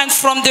Father and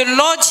from the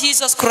Lord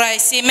Jesus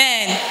Christ.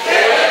 Amen.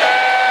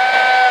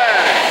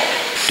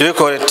 2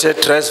 Corinthiens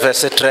 13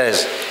 verset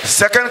 13.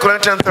 2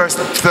 Corinthians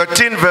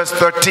 13 verse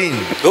 13.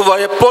 Vous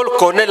voyez, Paul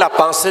connaît la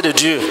pensée de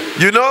Dieu.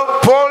 You know,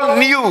 Paul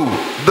knew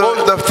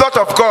the thought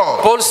of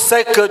God. Paul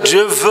sait que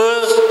Dieu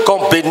veut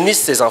qu'on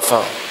bénisse ses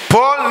enfants.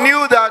 Paul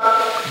knew that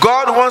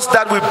God wants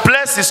that we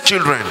bless his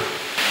children.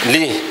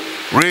 Lis.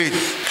 Read.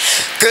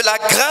 Que la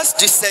grâce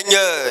du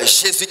Seigneur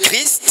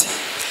Jésus-Christ,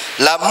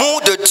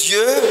 l'amour de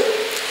Dieu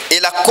et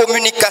la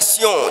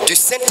communication du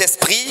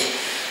Saint-Esprit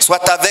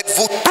soient avec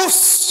vous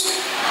tous.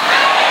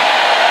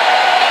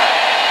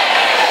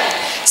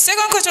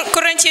 2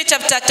 Corinthians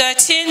chapter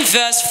 13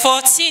 verse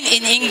 14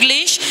 in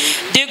English.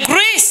 The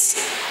grace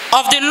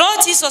of the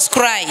Lord Jesus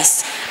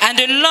Christ and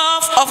the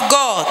love of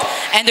God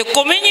and the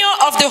communion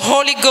of the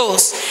Holy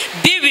Ghost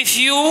be with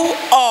you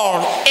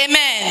all.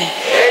 Amen.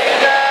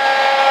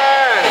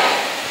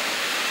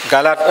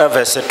 Galates 1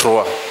 verset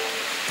 3.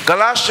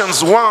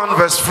 Galatians 1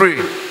 verse 3.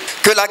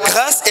 Que la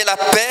grâce et la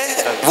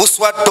paix vous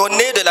soient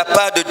données de la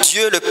part de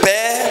Dieu le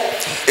Père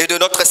et de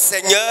notre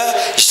Seigneur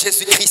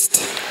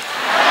Jésus-Christ.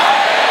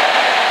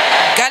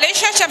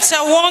 Galatians chapter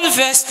 1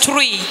 verse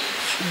 3.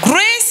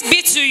 Grace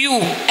be to you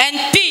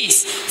and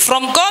peace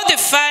from God the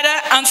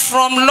Father and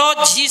from Lord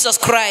Jesus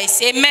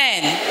Christ.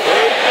 Amen.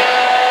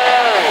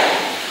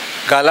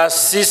 Galates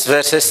 6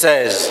 verset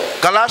 16.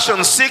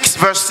 Galatians 6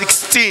 verse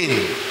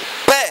 16.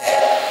 Paix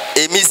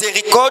et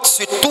miséricorde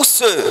sur tous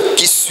ceux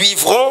qui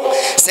suivront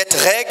cette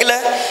règle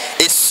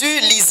et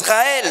sur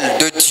l'Israël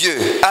de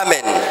Dieu.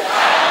 Amen.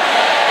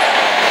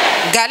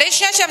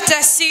 Galatians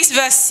chapter 6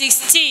 verse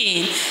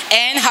 16.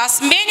 And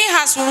as many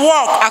as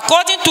walk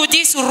according to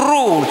this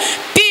rule,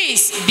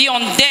 peace be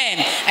on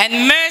them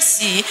and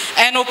mercy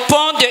and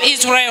upon the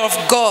Israel of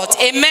God.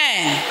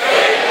 Amen.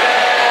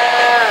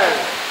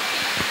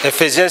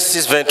 Ephésiens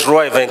 6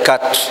 23 et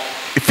 24.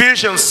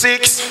 Ephesians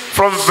 6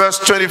 from verse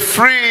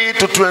 23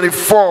 to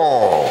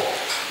 24.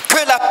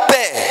 Que la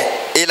paix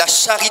et la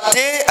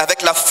charité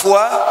avec la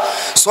foi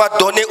soient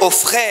données aux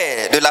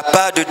frères de la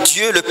part de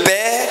Dieu le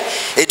Père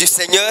et du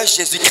Seigneur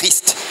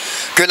Jésus-Christ.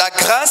 Que la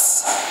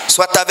grâce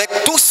soit avec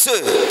tous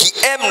ceux qui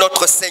aiment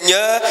notre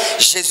Seigneur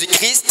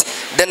Jésus-Christ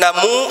d'un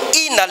amour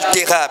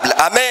inaltérable.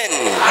 Amen.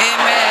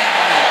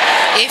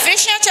 Amen.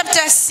 Ephesians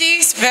chapter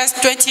 6 verse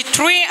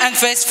 23 and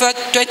verse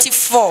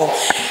 24.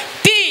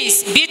 Peace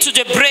Peace be to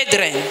the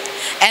brethren,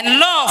 and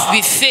love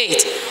with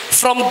faith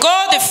from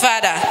God the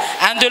Father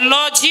and the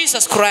Lord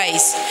Jesus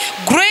Christ.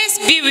 Grace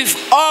be with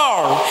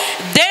all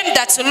them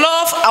that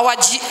love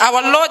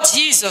our Lord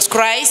Jesus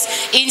Christ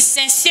in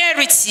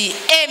sincerity.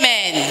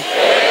 Amen.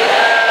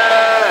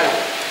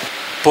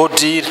 Pour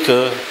dire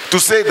que To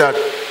say that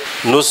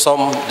nous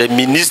sommes des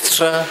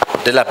ministres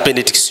de la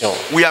bénédiction.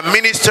 we are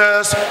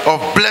ministers of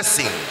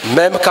blessing.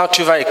 Même quand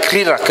tu vas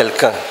écrire à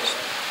quelqu'un,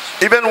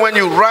 Even when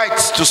you write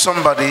to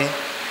somebody,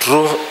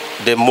 trouve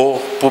des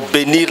mots pour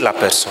bénir la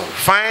personne.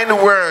 find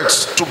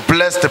words to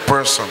bless the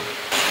person.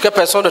 Que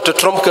personne ne te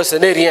trompe que ce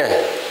n'est rien.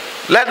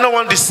 Let no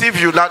one deceive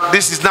you that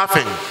this is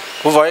nothing.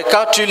 Vous voyez,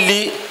 quand tu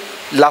lis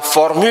la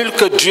formule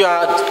que Dieu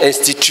a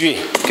instituée,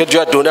 que Dieu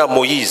a donnée à You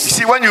Moïse,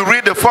 see, when you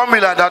read the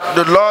formula that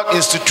the Lord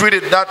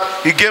instituted, that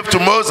He gave to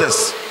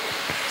Moses,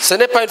 ce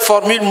n'est pas une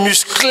formule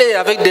musclée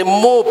avec des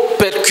mots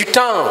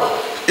percutants.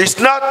 it's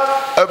not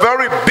a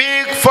very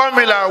big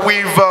formula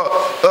with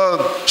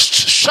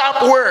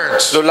sharp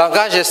words. Le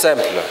langage est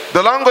simple.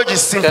 The language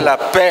is Que simple. la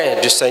paix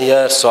du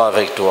Seigneur soit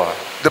avec toi.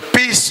 The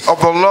peace of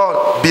the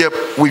Lord be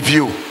with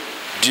you.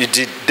 Dieu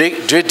dit,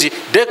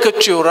 dès que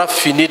tu auras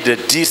fini de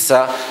dire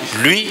ça,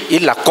 lui,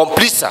 il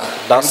accomplit ça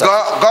dans sa vie.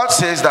 God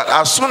says that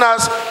as soon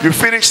as you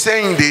finish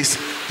saying this,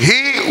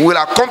 He will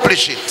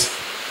accomplish it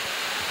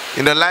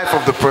in the life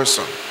of the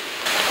person.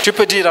 Tu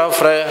peux dire à un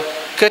frère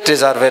que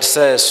tes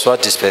adversaires soient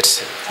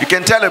dispersés. You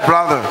can tell a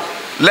brother,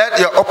 let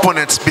your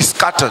opponents be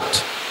scattered.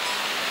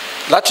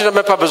 Là, tu n'as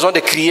même pas besoin de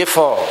crier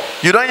fort.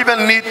 You don't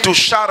even need to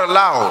shout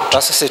aloud,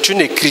 Parce que c'est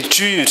une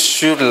écriture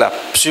sur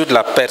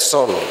la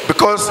personne.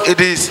 because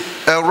it is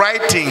a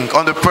writing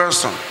on the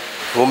person.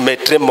 Vous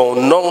mettrez mon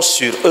nom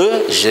sur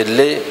eux, je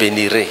les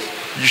bénirai.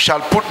 You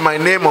shall put my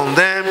name on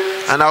them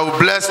and I will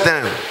bless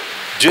them.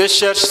 Dieu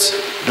cherche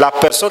la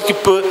personne qui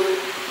peut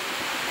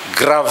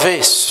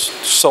graver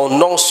son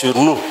nom sur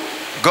nous.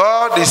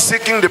 God is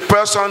seeking the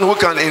person who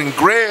can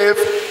engrave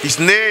His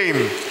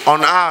name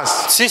on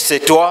us. Si c'est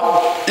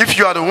toi, If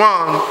you are the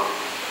one,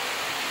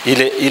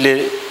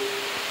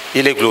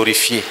 il est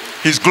glorifié.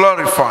 He's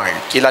glorified.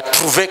 Il a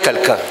trouvé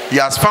quelqu'un. He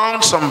has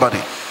found somebody.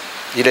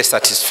 Il est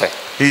satisfait.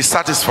 He is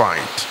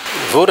satisfied.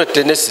 Vous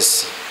retenez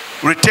ceci.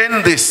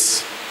 Retain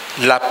this.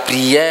 La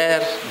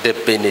prière de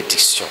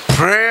bénédiction.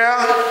 Prayer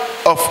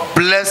of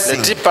Ne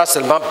blessing. dis pas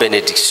seulement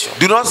bénédiction,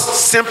 Do not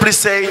simply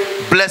say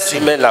blessing.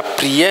 mais la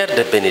prière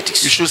de You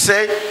bénédiction. should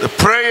say the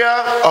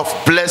prayer of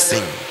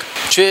blessing.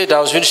 Tu es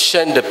dans une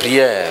chaîne de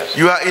prière.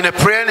 You are in a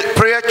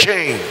prayer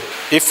chain.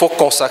 Il faut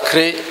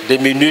consacrer des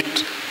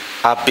minutes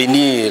à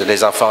bénir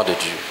les enfants de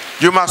Dieu.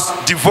 You must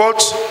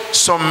devote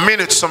some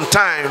minutes, some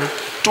time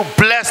to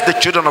bless the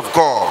children of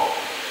God.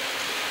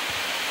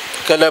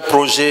 Que leur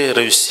projet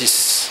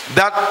réussisse.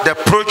 That the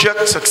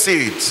project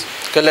succeeds.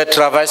 Que leur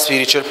travail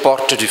spirituel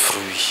porte du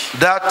fruit.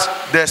 That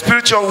the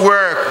spiritual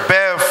work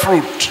bear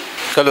fruit.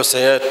 Que le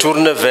Seigneur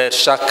tourne vers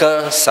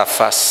chacun sa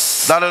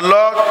face. That the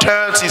Lord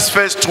turns His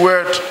face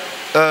toward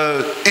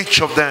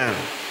each of them.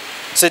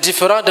 C'est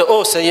différent de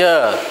oh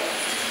Seigneur,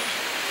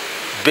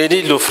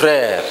 bénis le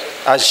frère,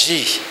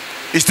 agis.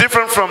 It's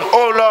different from,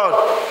 oh Lord,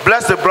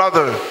 bless the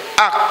brother,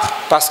 act.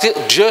 Parce que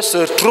Dieu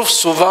se trouve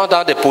souvent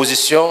dans des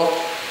positions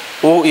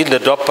où il ne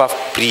doit pas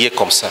prier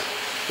comme ça.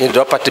 Il ne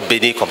doit pas te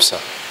bénir comme ça.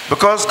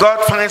 Because God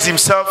finds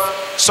Himself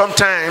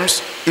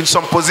sometimes in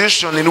some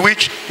position in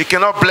which He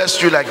cannot bless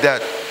you like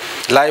that.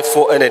 Là, il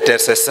faut un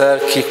intercesseur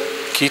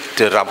qui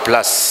te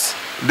remplace.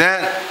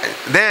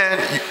 Then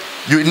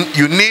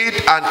you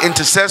need an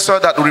intercessor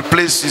that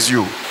replaces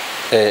you.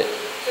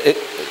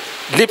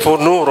 Lis pour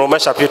nous Romains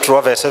chapitre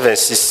 3, verset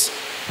 26.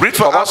 Read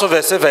for Commence us. au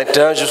verset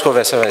 21 jusqu'au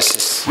verset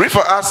 26. Read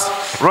for us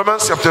Romans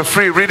chapter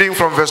 3, reading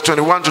from verse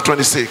 21 to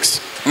 26.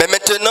 Mais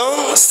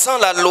maintenant, sans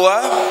la loi,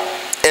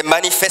 est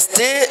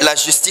manifestée la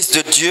justice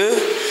de Dieu,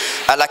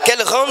 à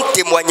laquelle rendent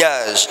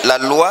témoignage la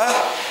loi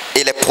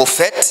et les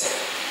prophètes.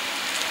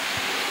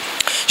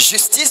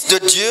 Justice de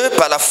Dieu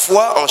par la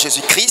foi en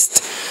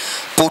Jésus-Christ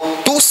pour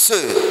tous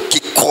ceux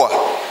qui croient.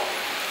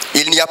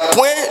 Il n'y a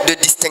point de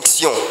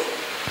distinction,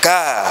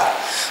 car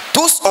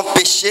tous ont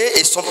péché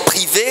et sont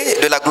privés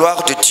de la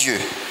gloire de Dieu.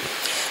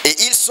 Et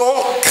ils sont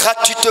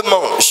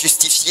gratuitement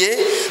justifiés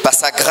par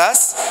sa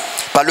grâce,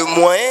 par le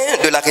moyen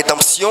de la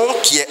rédemption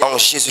qui est en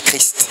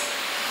Jésus-Christ.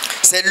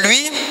 C'est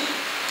lui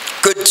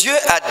que Dieu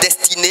a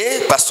destiné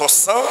par son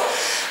sang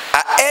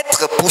à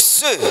être pour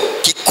ceux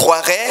qui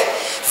croiraient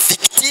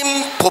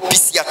victime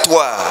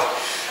propitiatoire,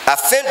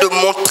 afin de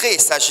montrer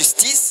sa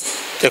justice.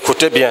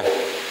 Écoutez bien.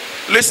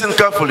 Listen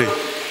carefully.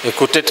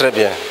 Écoutez très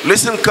bien.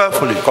 Listen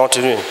carefully.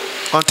 Continue.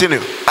 Continue.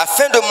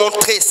 Afin de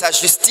montrer sa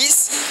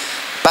justice,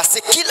 parce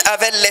qu'il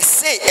avait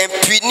laissé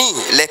impunis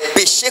les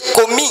péchés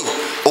commis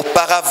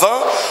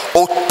auparavant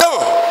au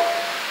temps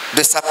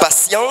de sa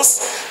patience,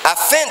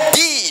 afin,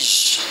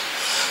 dis-je,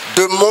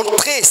 de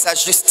montrer sa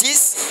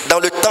justice dans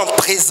le temps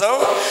présent,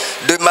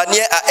 de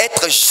manière à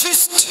être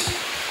juste,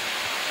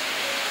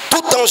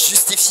 tout en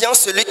justifiant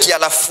celui qui a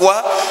la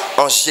foi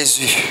en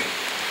Jésus.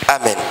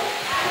 Amen.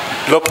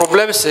 Le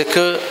problème, c'est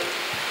que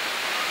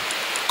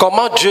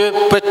Comment Dieu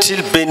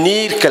peut-il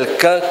bénir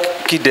quelqu'un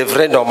qui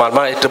devrait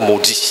normalement être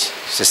maudit?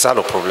 C'est ça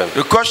le problème.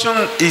 The question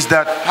is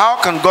that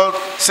how can God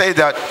say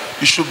that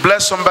you should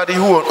bless somebody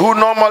who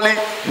normally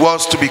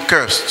was to be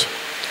cursed?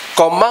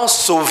 Comment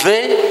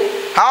sauver?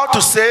 How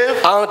to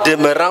save? En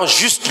demeurant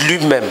juste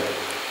lui-même.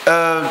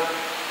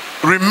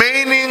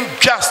 Remaining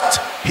just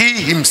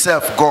he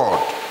himself, God.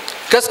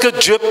 Qu'est-ce que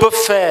Dieu peut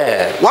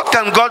faire? What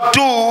can God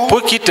do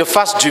pour qu'il te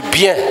fasse du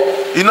bien?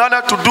 In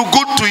order to do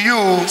good to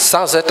you,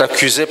 sans être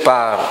accusé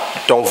par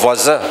ton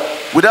voisin?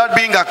 Without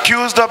being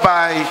accused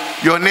by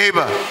your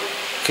neighbor.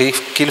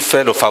 Qu'il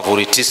fait le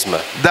favoritisme.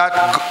 That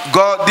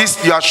God is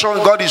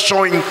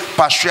showing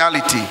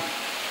partiality.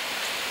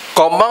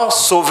 Comment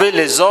sauver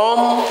les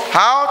hommes?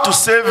 How to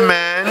save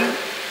men?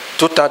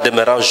 Tout en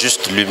demeurant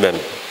juste lui-même.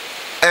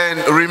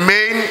 And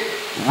remain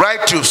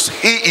righteous,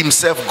 he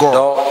himself, God.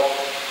 Donc,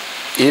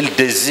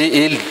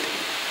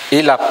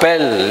 il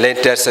appelle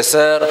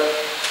l'intercesseur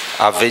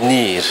à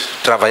venir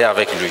travailler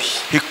avec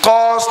lui. He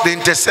calls the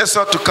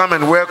intercessor to come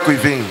and work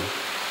with him.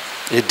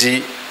 Il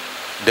dit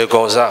de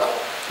Gonzague.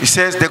 He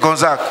says de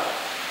Gonzague.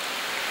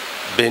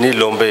 Bénis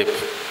Lombé.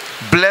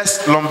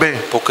 Bless Lombé.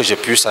 Pour que je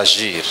puisse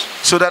agir.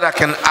 So that I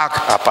can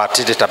act. À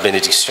partir de ta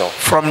bénédiction.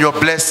 From your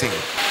blessing.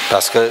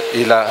 Parce que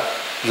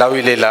là où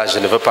il est là, je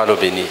ne veux pas le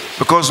bénir.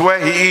 Because where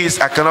he is,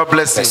 I cannot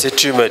bless him. Mais si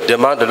tu me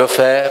demandes de le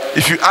faire,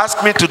 if you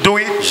ask me to do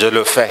it, je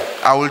le fais.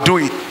 I will do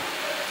it.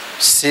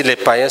 Si les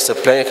païens se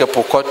plaignent que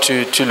pourquoi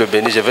tu le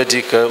bénis, je veux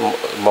dire que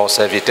mon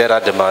serviteur a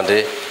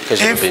demandé que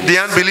je le bénisse. If the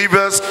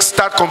unbelievers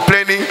start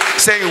complaining,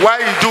 saying why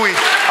you do it,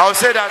 I will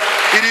say that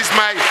it is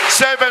my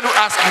servant who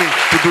asked me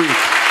to do it.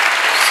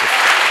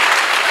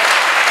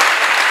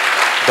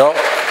 Donc,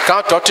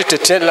 quand toi tu te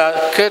tiens là,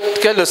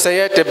 que le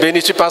Seigneur te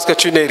bénisse, tu penses que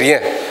tu n'es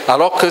rien.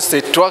 Alors que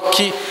c'est toi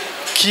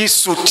qui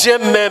soutiens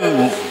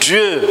même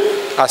Dieu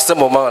à ce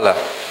moment-là.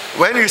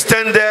 When you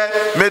stand there,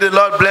 may the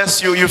Lord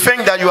bless you. You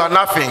think that you are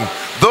nothing,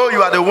 though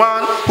you are the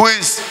one who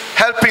is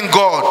helping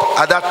God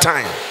at that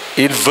time.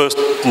 Il veut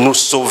nous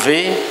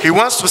sauver. He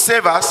wants to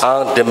save us.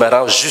 En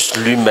demeurant juste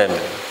lui-même.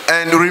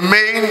 And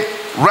remain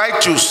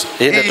righteous.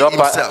 Il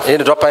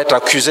ne doit pas être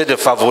accusé de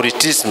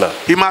favoritisme.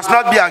 He must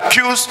not be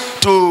accused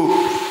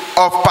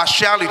of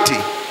partiality.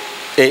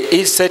 Et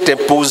il s'est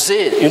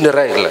imposé une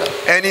règle.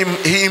 And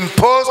he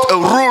imposed a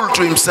rule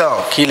to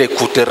himself. Qu'il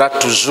écoutera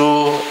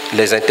toujours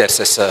les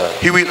intercesseurs.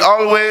 He will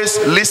always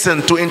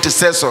listen to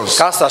intercessors.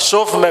 Quand ça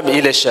chauffe même,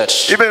 il les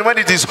cherche. Even when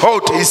it is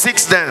hot, he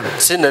seeks them.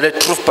 S'il ne les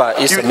trouve pas,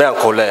 il se met en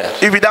colère.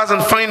 If he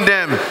doesn't find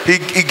them,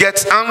 he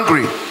gets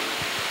angry.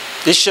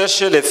 Il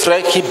cherche les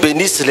frères qui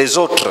bénissent les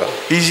autres.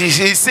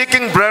 He's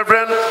seeking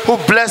brethren who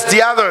bless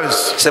the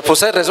others. C'est pour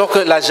cette raison que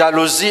la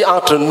jalousie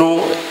entre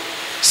nous,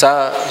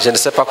 ça, je ne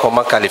sais pas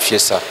comment qualifier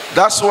ça.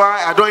 That's why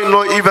I don't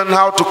know even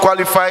how to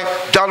qualify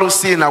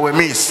jealousy in our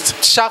midst.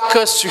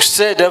 Chaque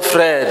succès d'un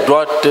frère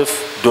doit te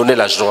donner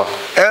la joie.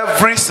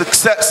 Every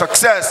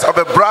success of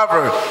a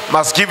brother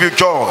must give you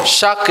joy.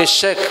 Chaque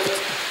échec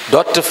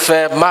doit te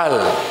faire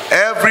mal.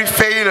 Every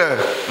failure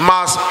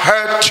must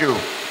hurt you.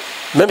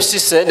 Même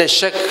si c'est un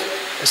échec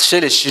chez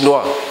les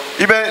Chinois.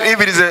 Even if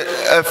it is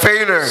a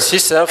failure, si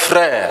c'est un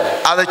frère,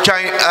 at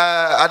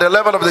the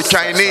level of the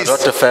Chinese, ça doit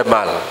te faire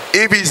mal.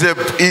 If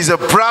he's a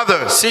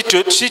brother, si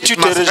tu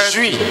te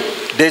réjouis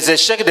des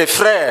échecs des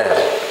frères,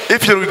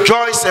 if you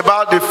rejoice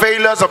about the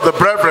failures of the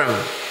brethren,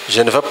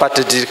 je ne veux pas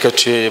te dire que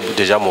tu es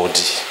déjà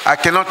maudit. I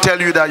cannot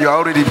tell you that you are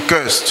already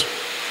cursed.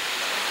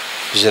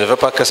 Je ne veux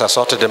pas que ça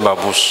sorte de ma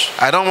bouche.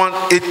 I don't want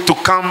it to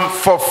come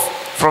forth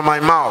from my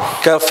mouth.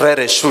 Qu'un frère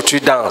échoue, tu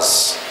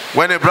danses.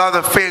 When a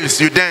brother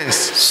fails, you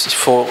dance. Il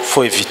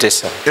faut éviter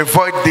ça.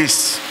 Avoid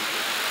this.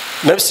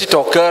 Même si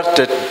ton cœur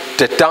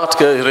te tente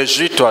que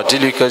réjouis-toi,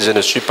 dis-lui que je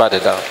ne suis pas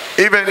dedans.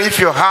 Even if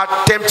your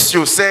heart tempts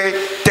you,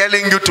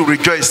 telling you to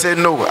rejoice, say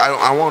no,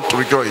 I want to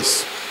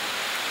rejoice.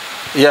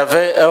 Il y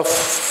avait un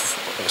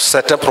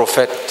certain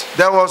prophète.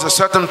 There was a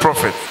certain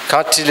prophet.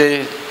 Quand il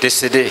est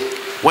décédé,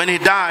 when he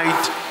died,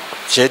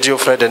 j'ai dit au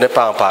frère de ne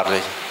pas en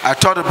parler. I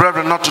told the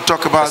brethren not to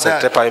talk about that.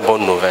 C'était pas une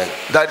bonne nouvelle.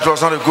 That it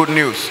was not a good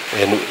news.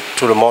 Et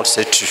tout le monde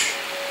s'est tu.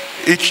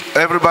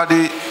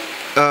 Everybody,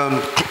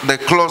 they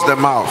closed their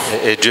mouth.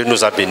 Et Dieu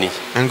nous a bénis.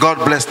 And God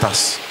blessed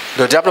us.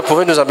 Le diable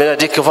pouvait nous amener à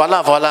dire que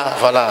voilà.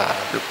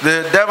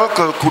 The devil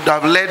could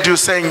have led you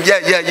saying,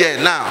 yeah,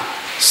 now.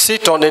 Si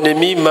ton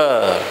ennemi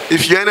meurt,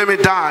 if your enemy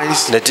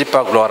dies, ne dis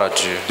pas gloire à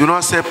Dieu. Do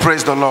not say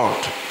praise the Lord.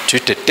 Tu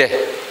te tais.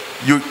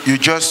 You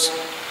just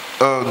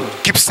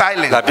keep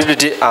silent. La Bible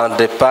dit en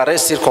de pareilles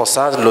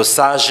circonstances, le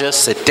sage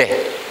se tait.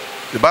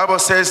 The Bible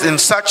says in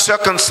such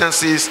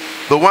circumstances,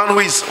 the one who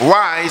is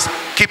wise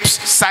keeps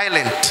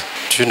silent.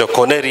 Tu ne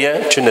connais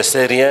rien, tu ne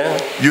sais rien.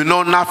 You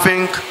know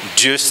nothing.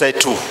 Dieu sait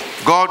tout.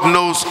 God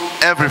knows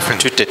everything.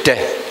 Tu te tais.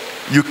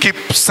 You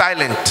keep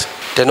silent.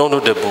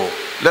 Tenons-nous debout.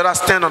 Let us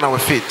stand on our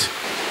feet.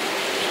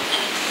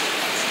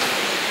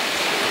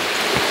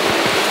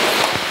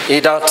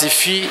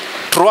 Identifie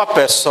 3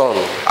 personnes.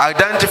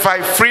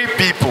 Identify 3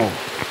 people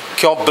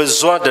qui ont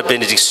besoin de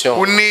bénédiction.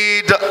 who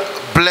need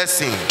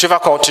blessing. Tu vas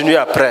continuer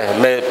après,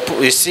 mais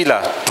ici,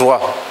 là,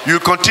 3. You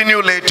continue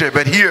later,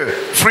 but here,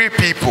 3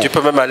 people. Tu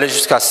peux même aller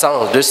jusqu'à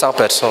 100, 200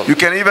 personnes. You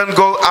can even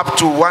go up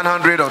to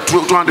 100 or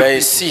 200 Mais people.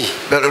 ici,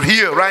 But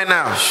here, right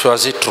now,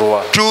 choisis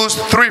 3. choose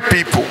 3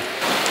 people.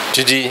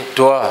 Tu dis,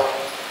 toi,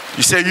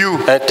 You say you,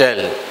 un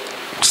tel,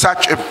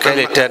 such a que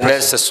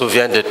l'Éternel se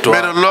souvienne de toi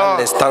May the à Lord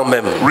l'instant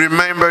même.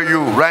 remember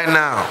you right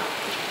now.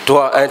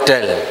 Toi, un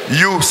tel,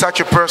 You, such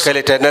a que person.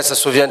 l'Éternel se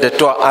souvienne de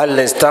toi à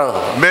l'instant.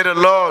 May the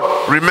Lord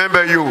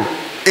remember you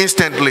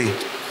instantly.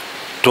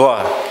 Toi,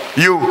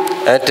 You,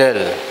 un tel,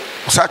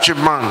 such a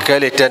man. que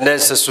l'Éternel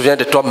se souvienne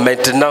de toi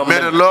maintenant May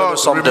même the que nous Lord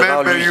sommes devant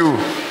remember lui. you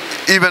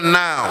even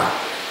now.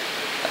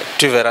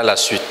 Tu verras la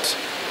suite.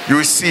 You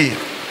will see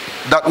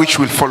that which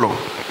will follow.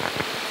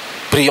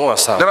 Prions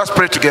ensemble. Let us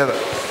pray together.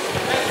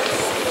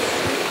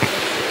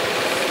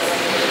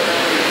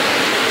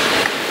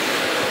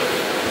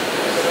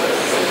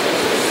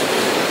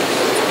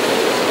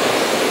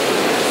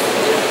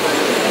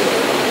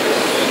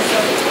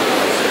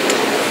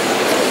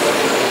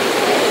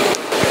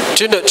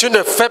 Tu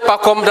ne fais pas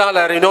comme dans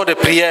la réunion de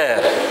prière.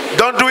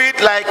 Don't do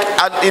it like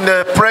in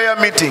the prayer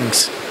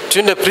meetings.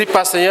 Tu ne pries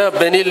pas, Seigneur,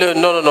 bénis-le.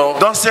 Non, non, non.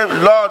 Don't say,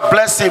 Lord,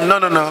 bless him. No,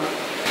 no, no.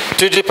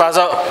 Tu dis par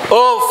exemple,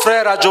 oh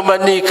frère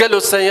Adjomani, que le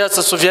Seigneur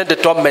se souvienne de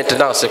toi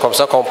maintenant. C'est comme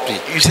ça qu'on prie.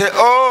 You say,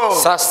 oh.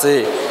 Ça,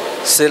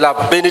 c'est la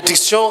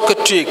bénédiction que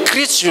tu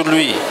écris sur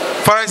lui.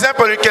 For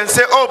example, you can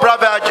say, oh,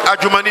 brother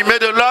Ajumani, may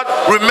the Lord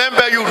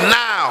remember you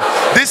now.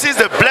 This is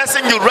the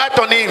blessing you write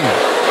on him.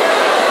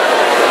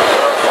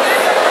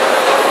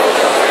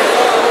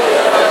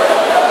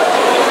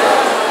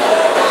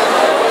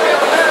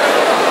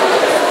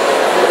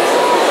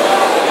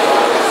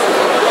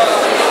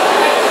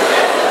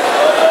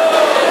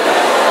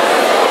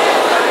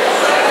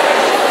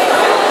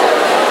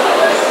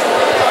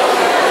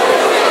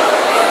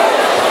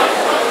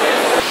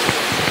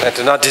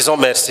 Maintenant, disons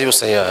merci au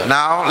Seigneur.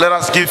 Now, let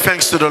us give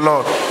thanks to the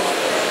Lord.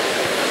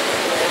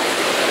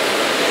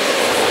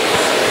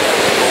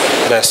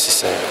 Merci,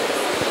 Seigneur.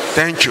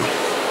 Thank you.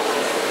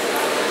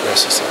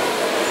 Merci, Seigneur.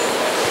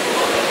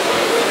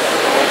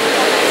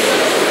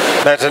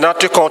 Maintenant,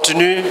 tu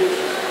continues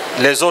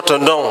les autres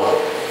noms.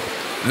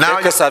 Now,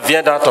 Dès que ça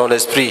vient dans ton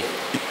esprit,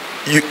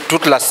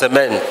 toute la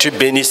semaine, tu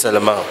bénis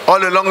seulement.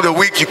 all along the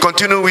week, you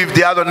continue with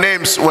the other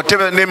names.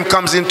 Whatever name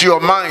comes into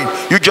your mind,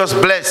 you just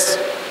bless.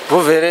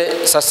 Vous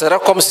verrez, ça sera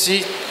comme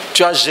si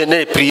tu as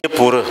jeûné et prié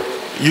pour eux.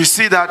 You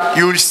see that,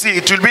 you will see,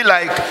 it will be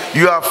like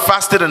you have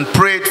fasted and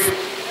prayed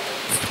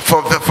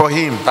for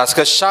him. Parce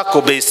que chaque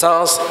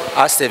obéissance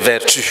a ses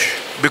vertus.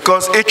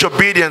 Because each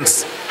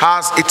obedience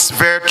has its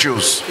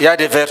virtues. Il y a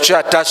des vertus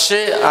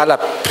attachées à la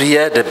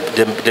prière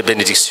de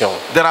bénédiction.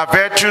 There are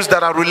virtues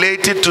that are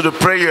related to the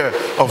prayer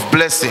of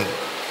blessing.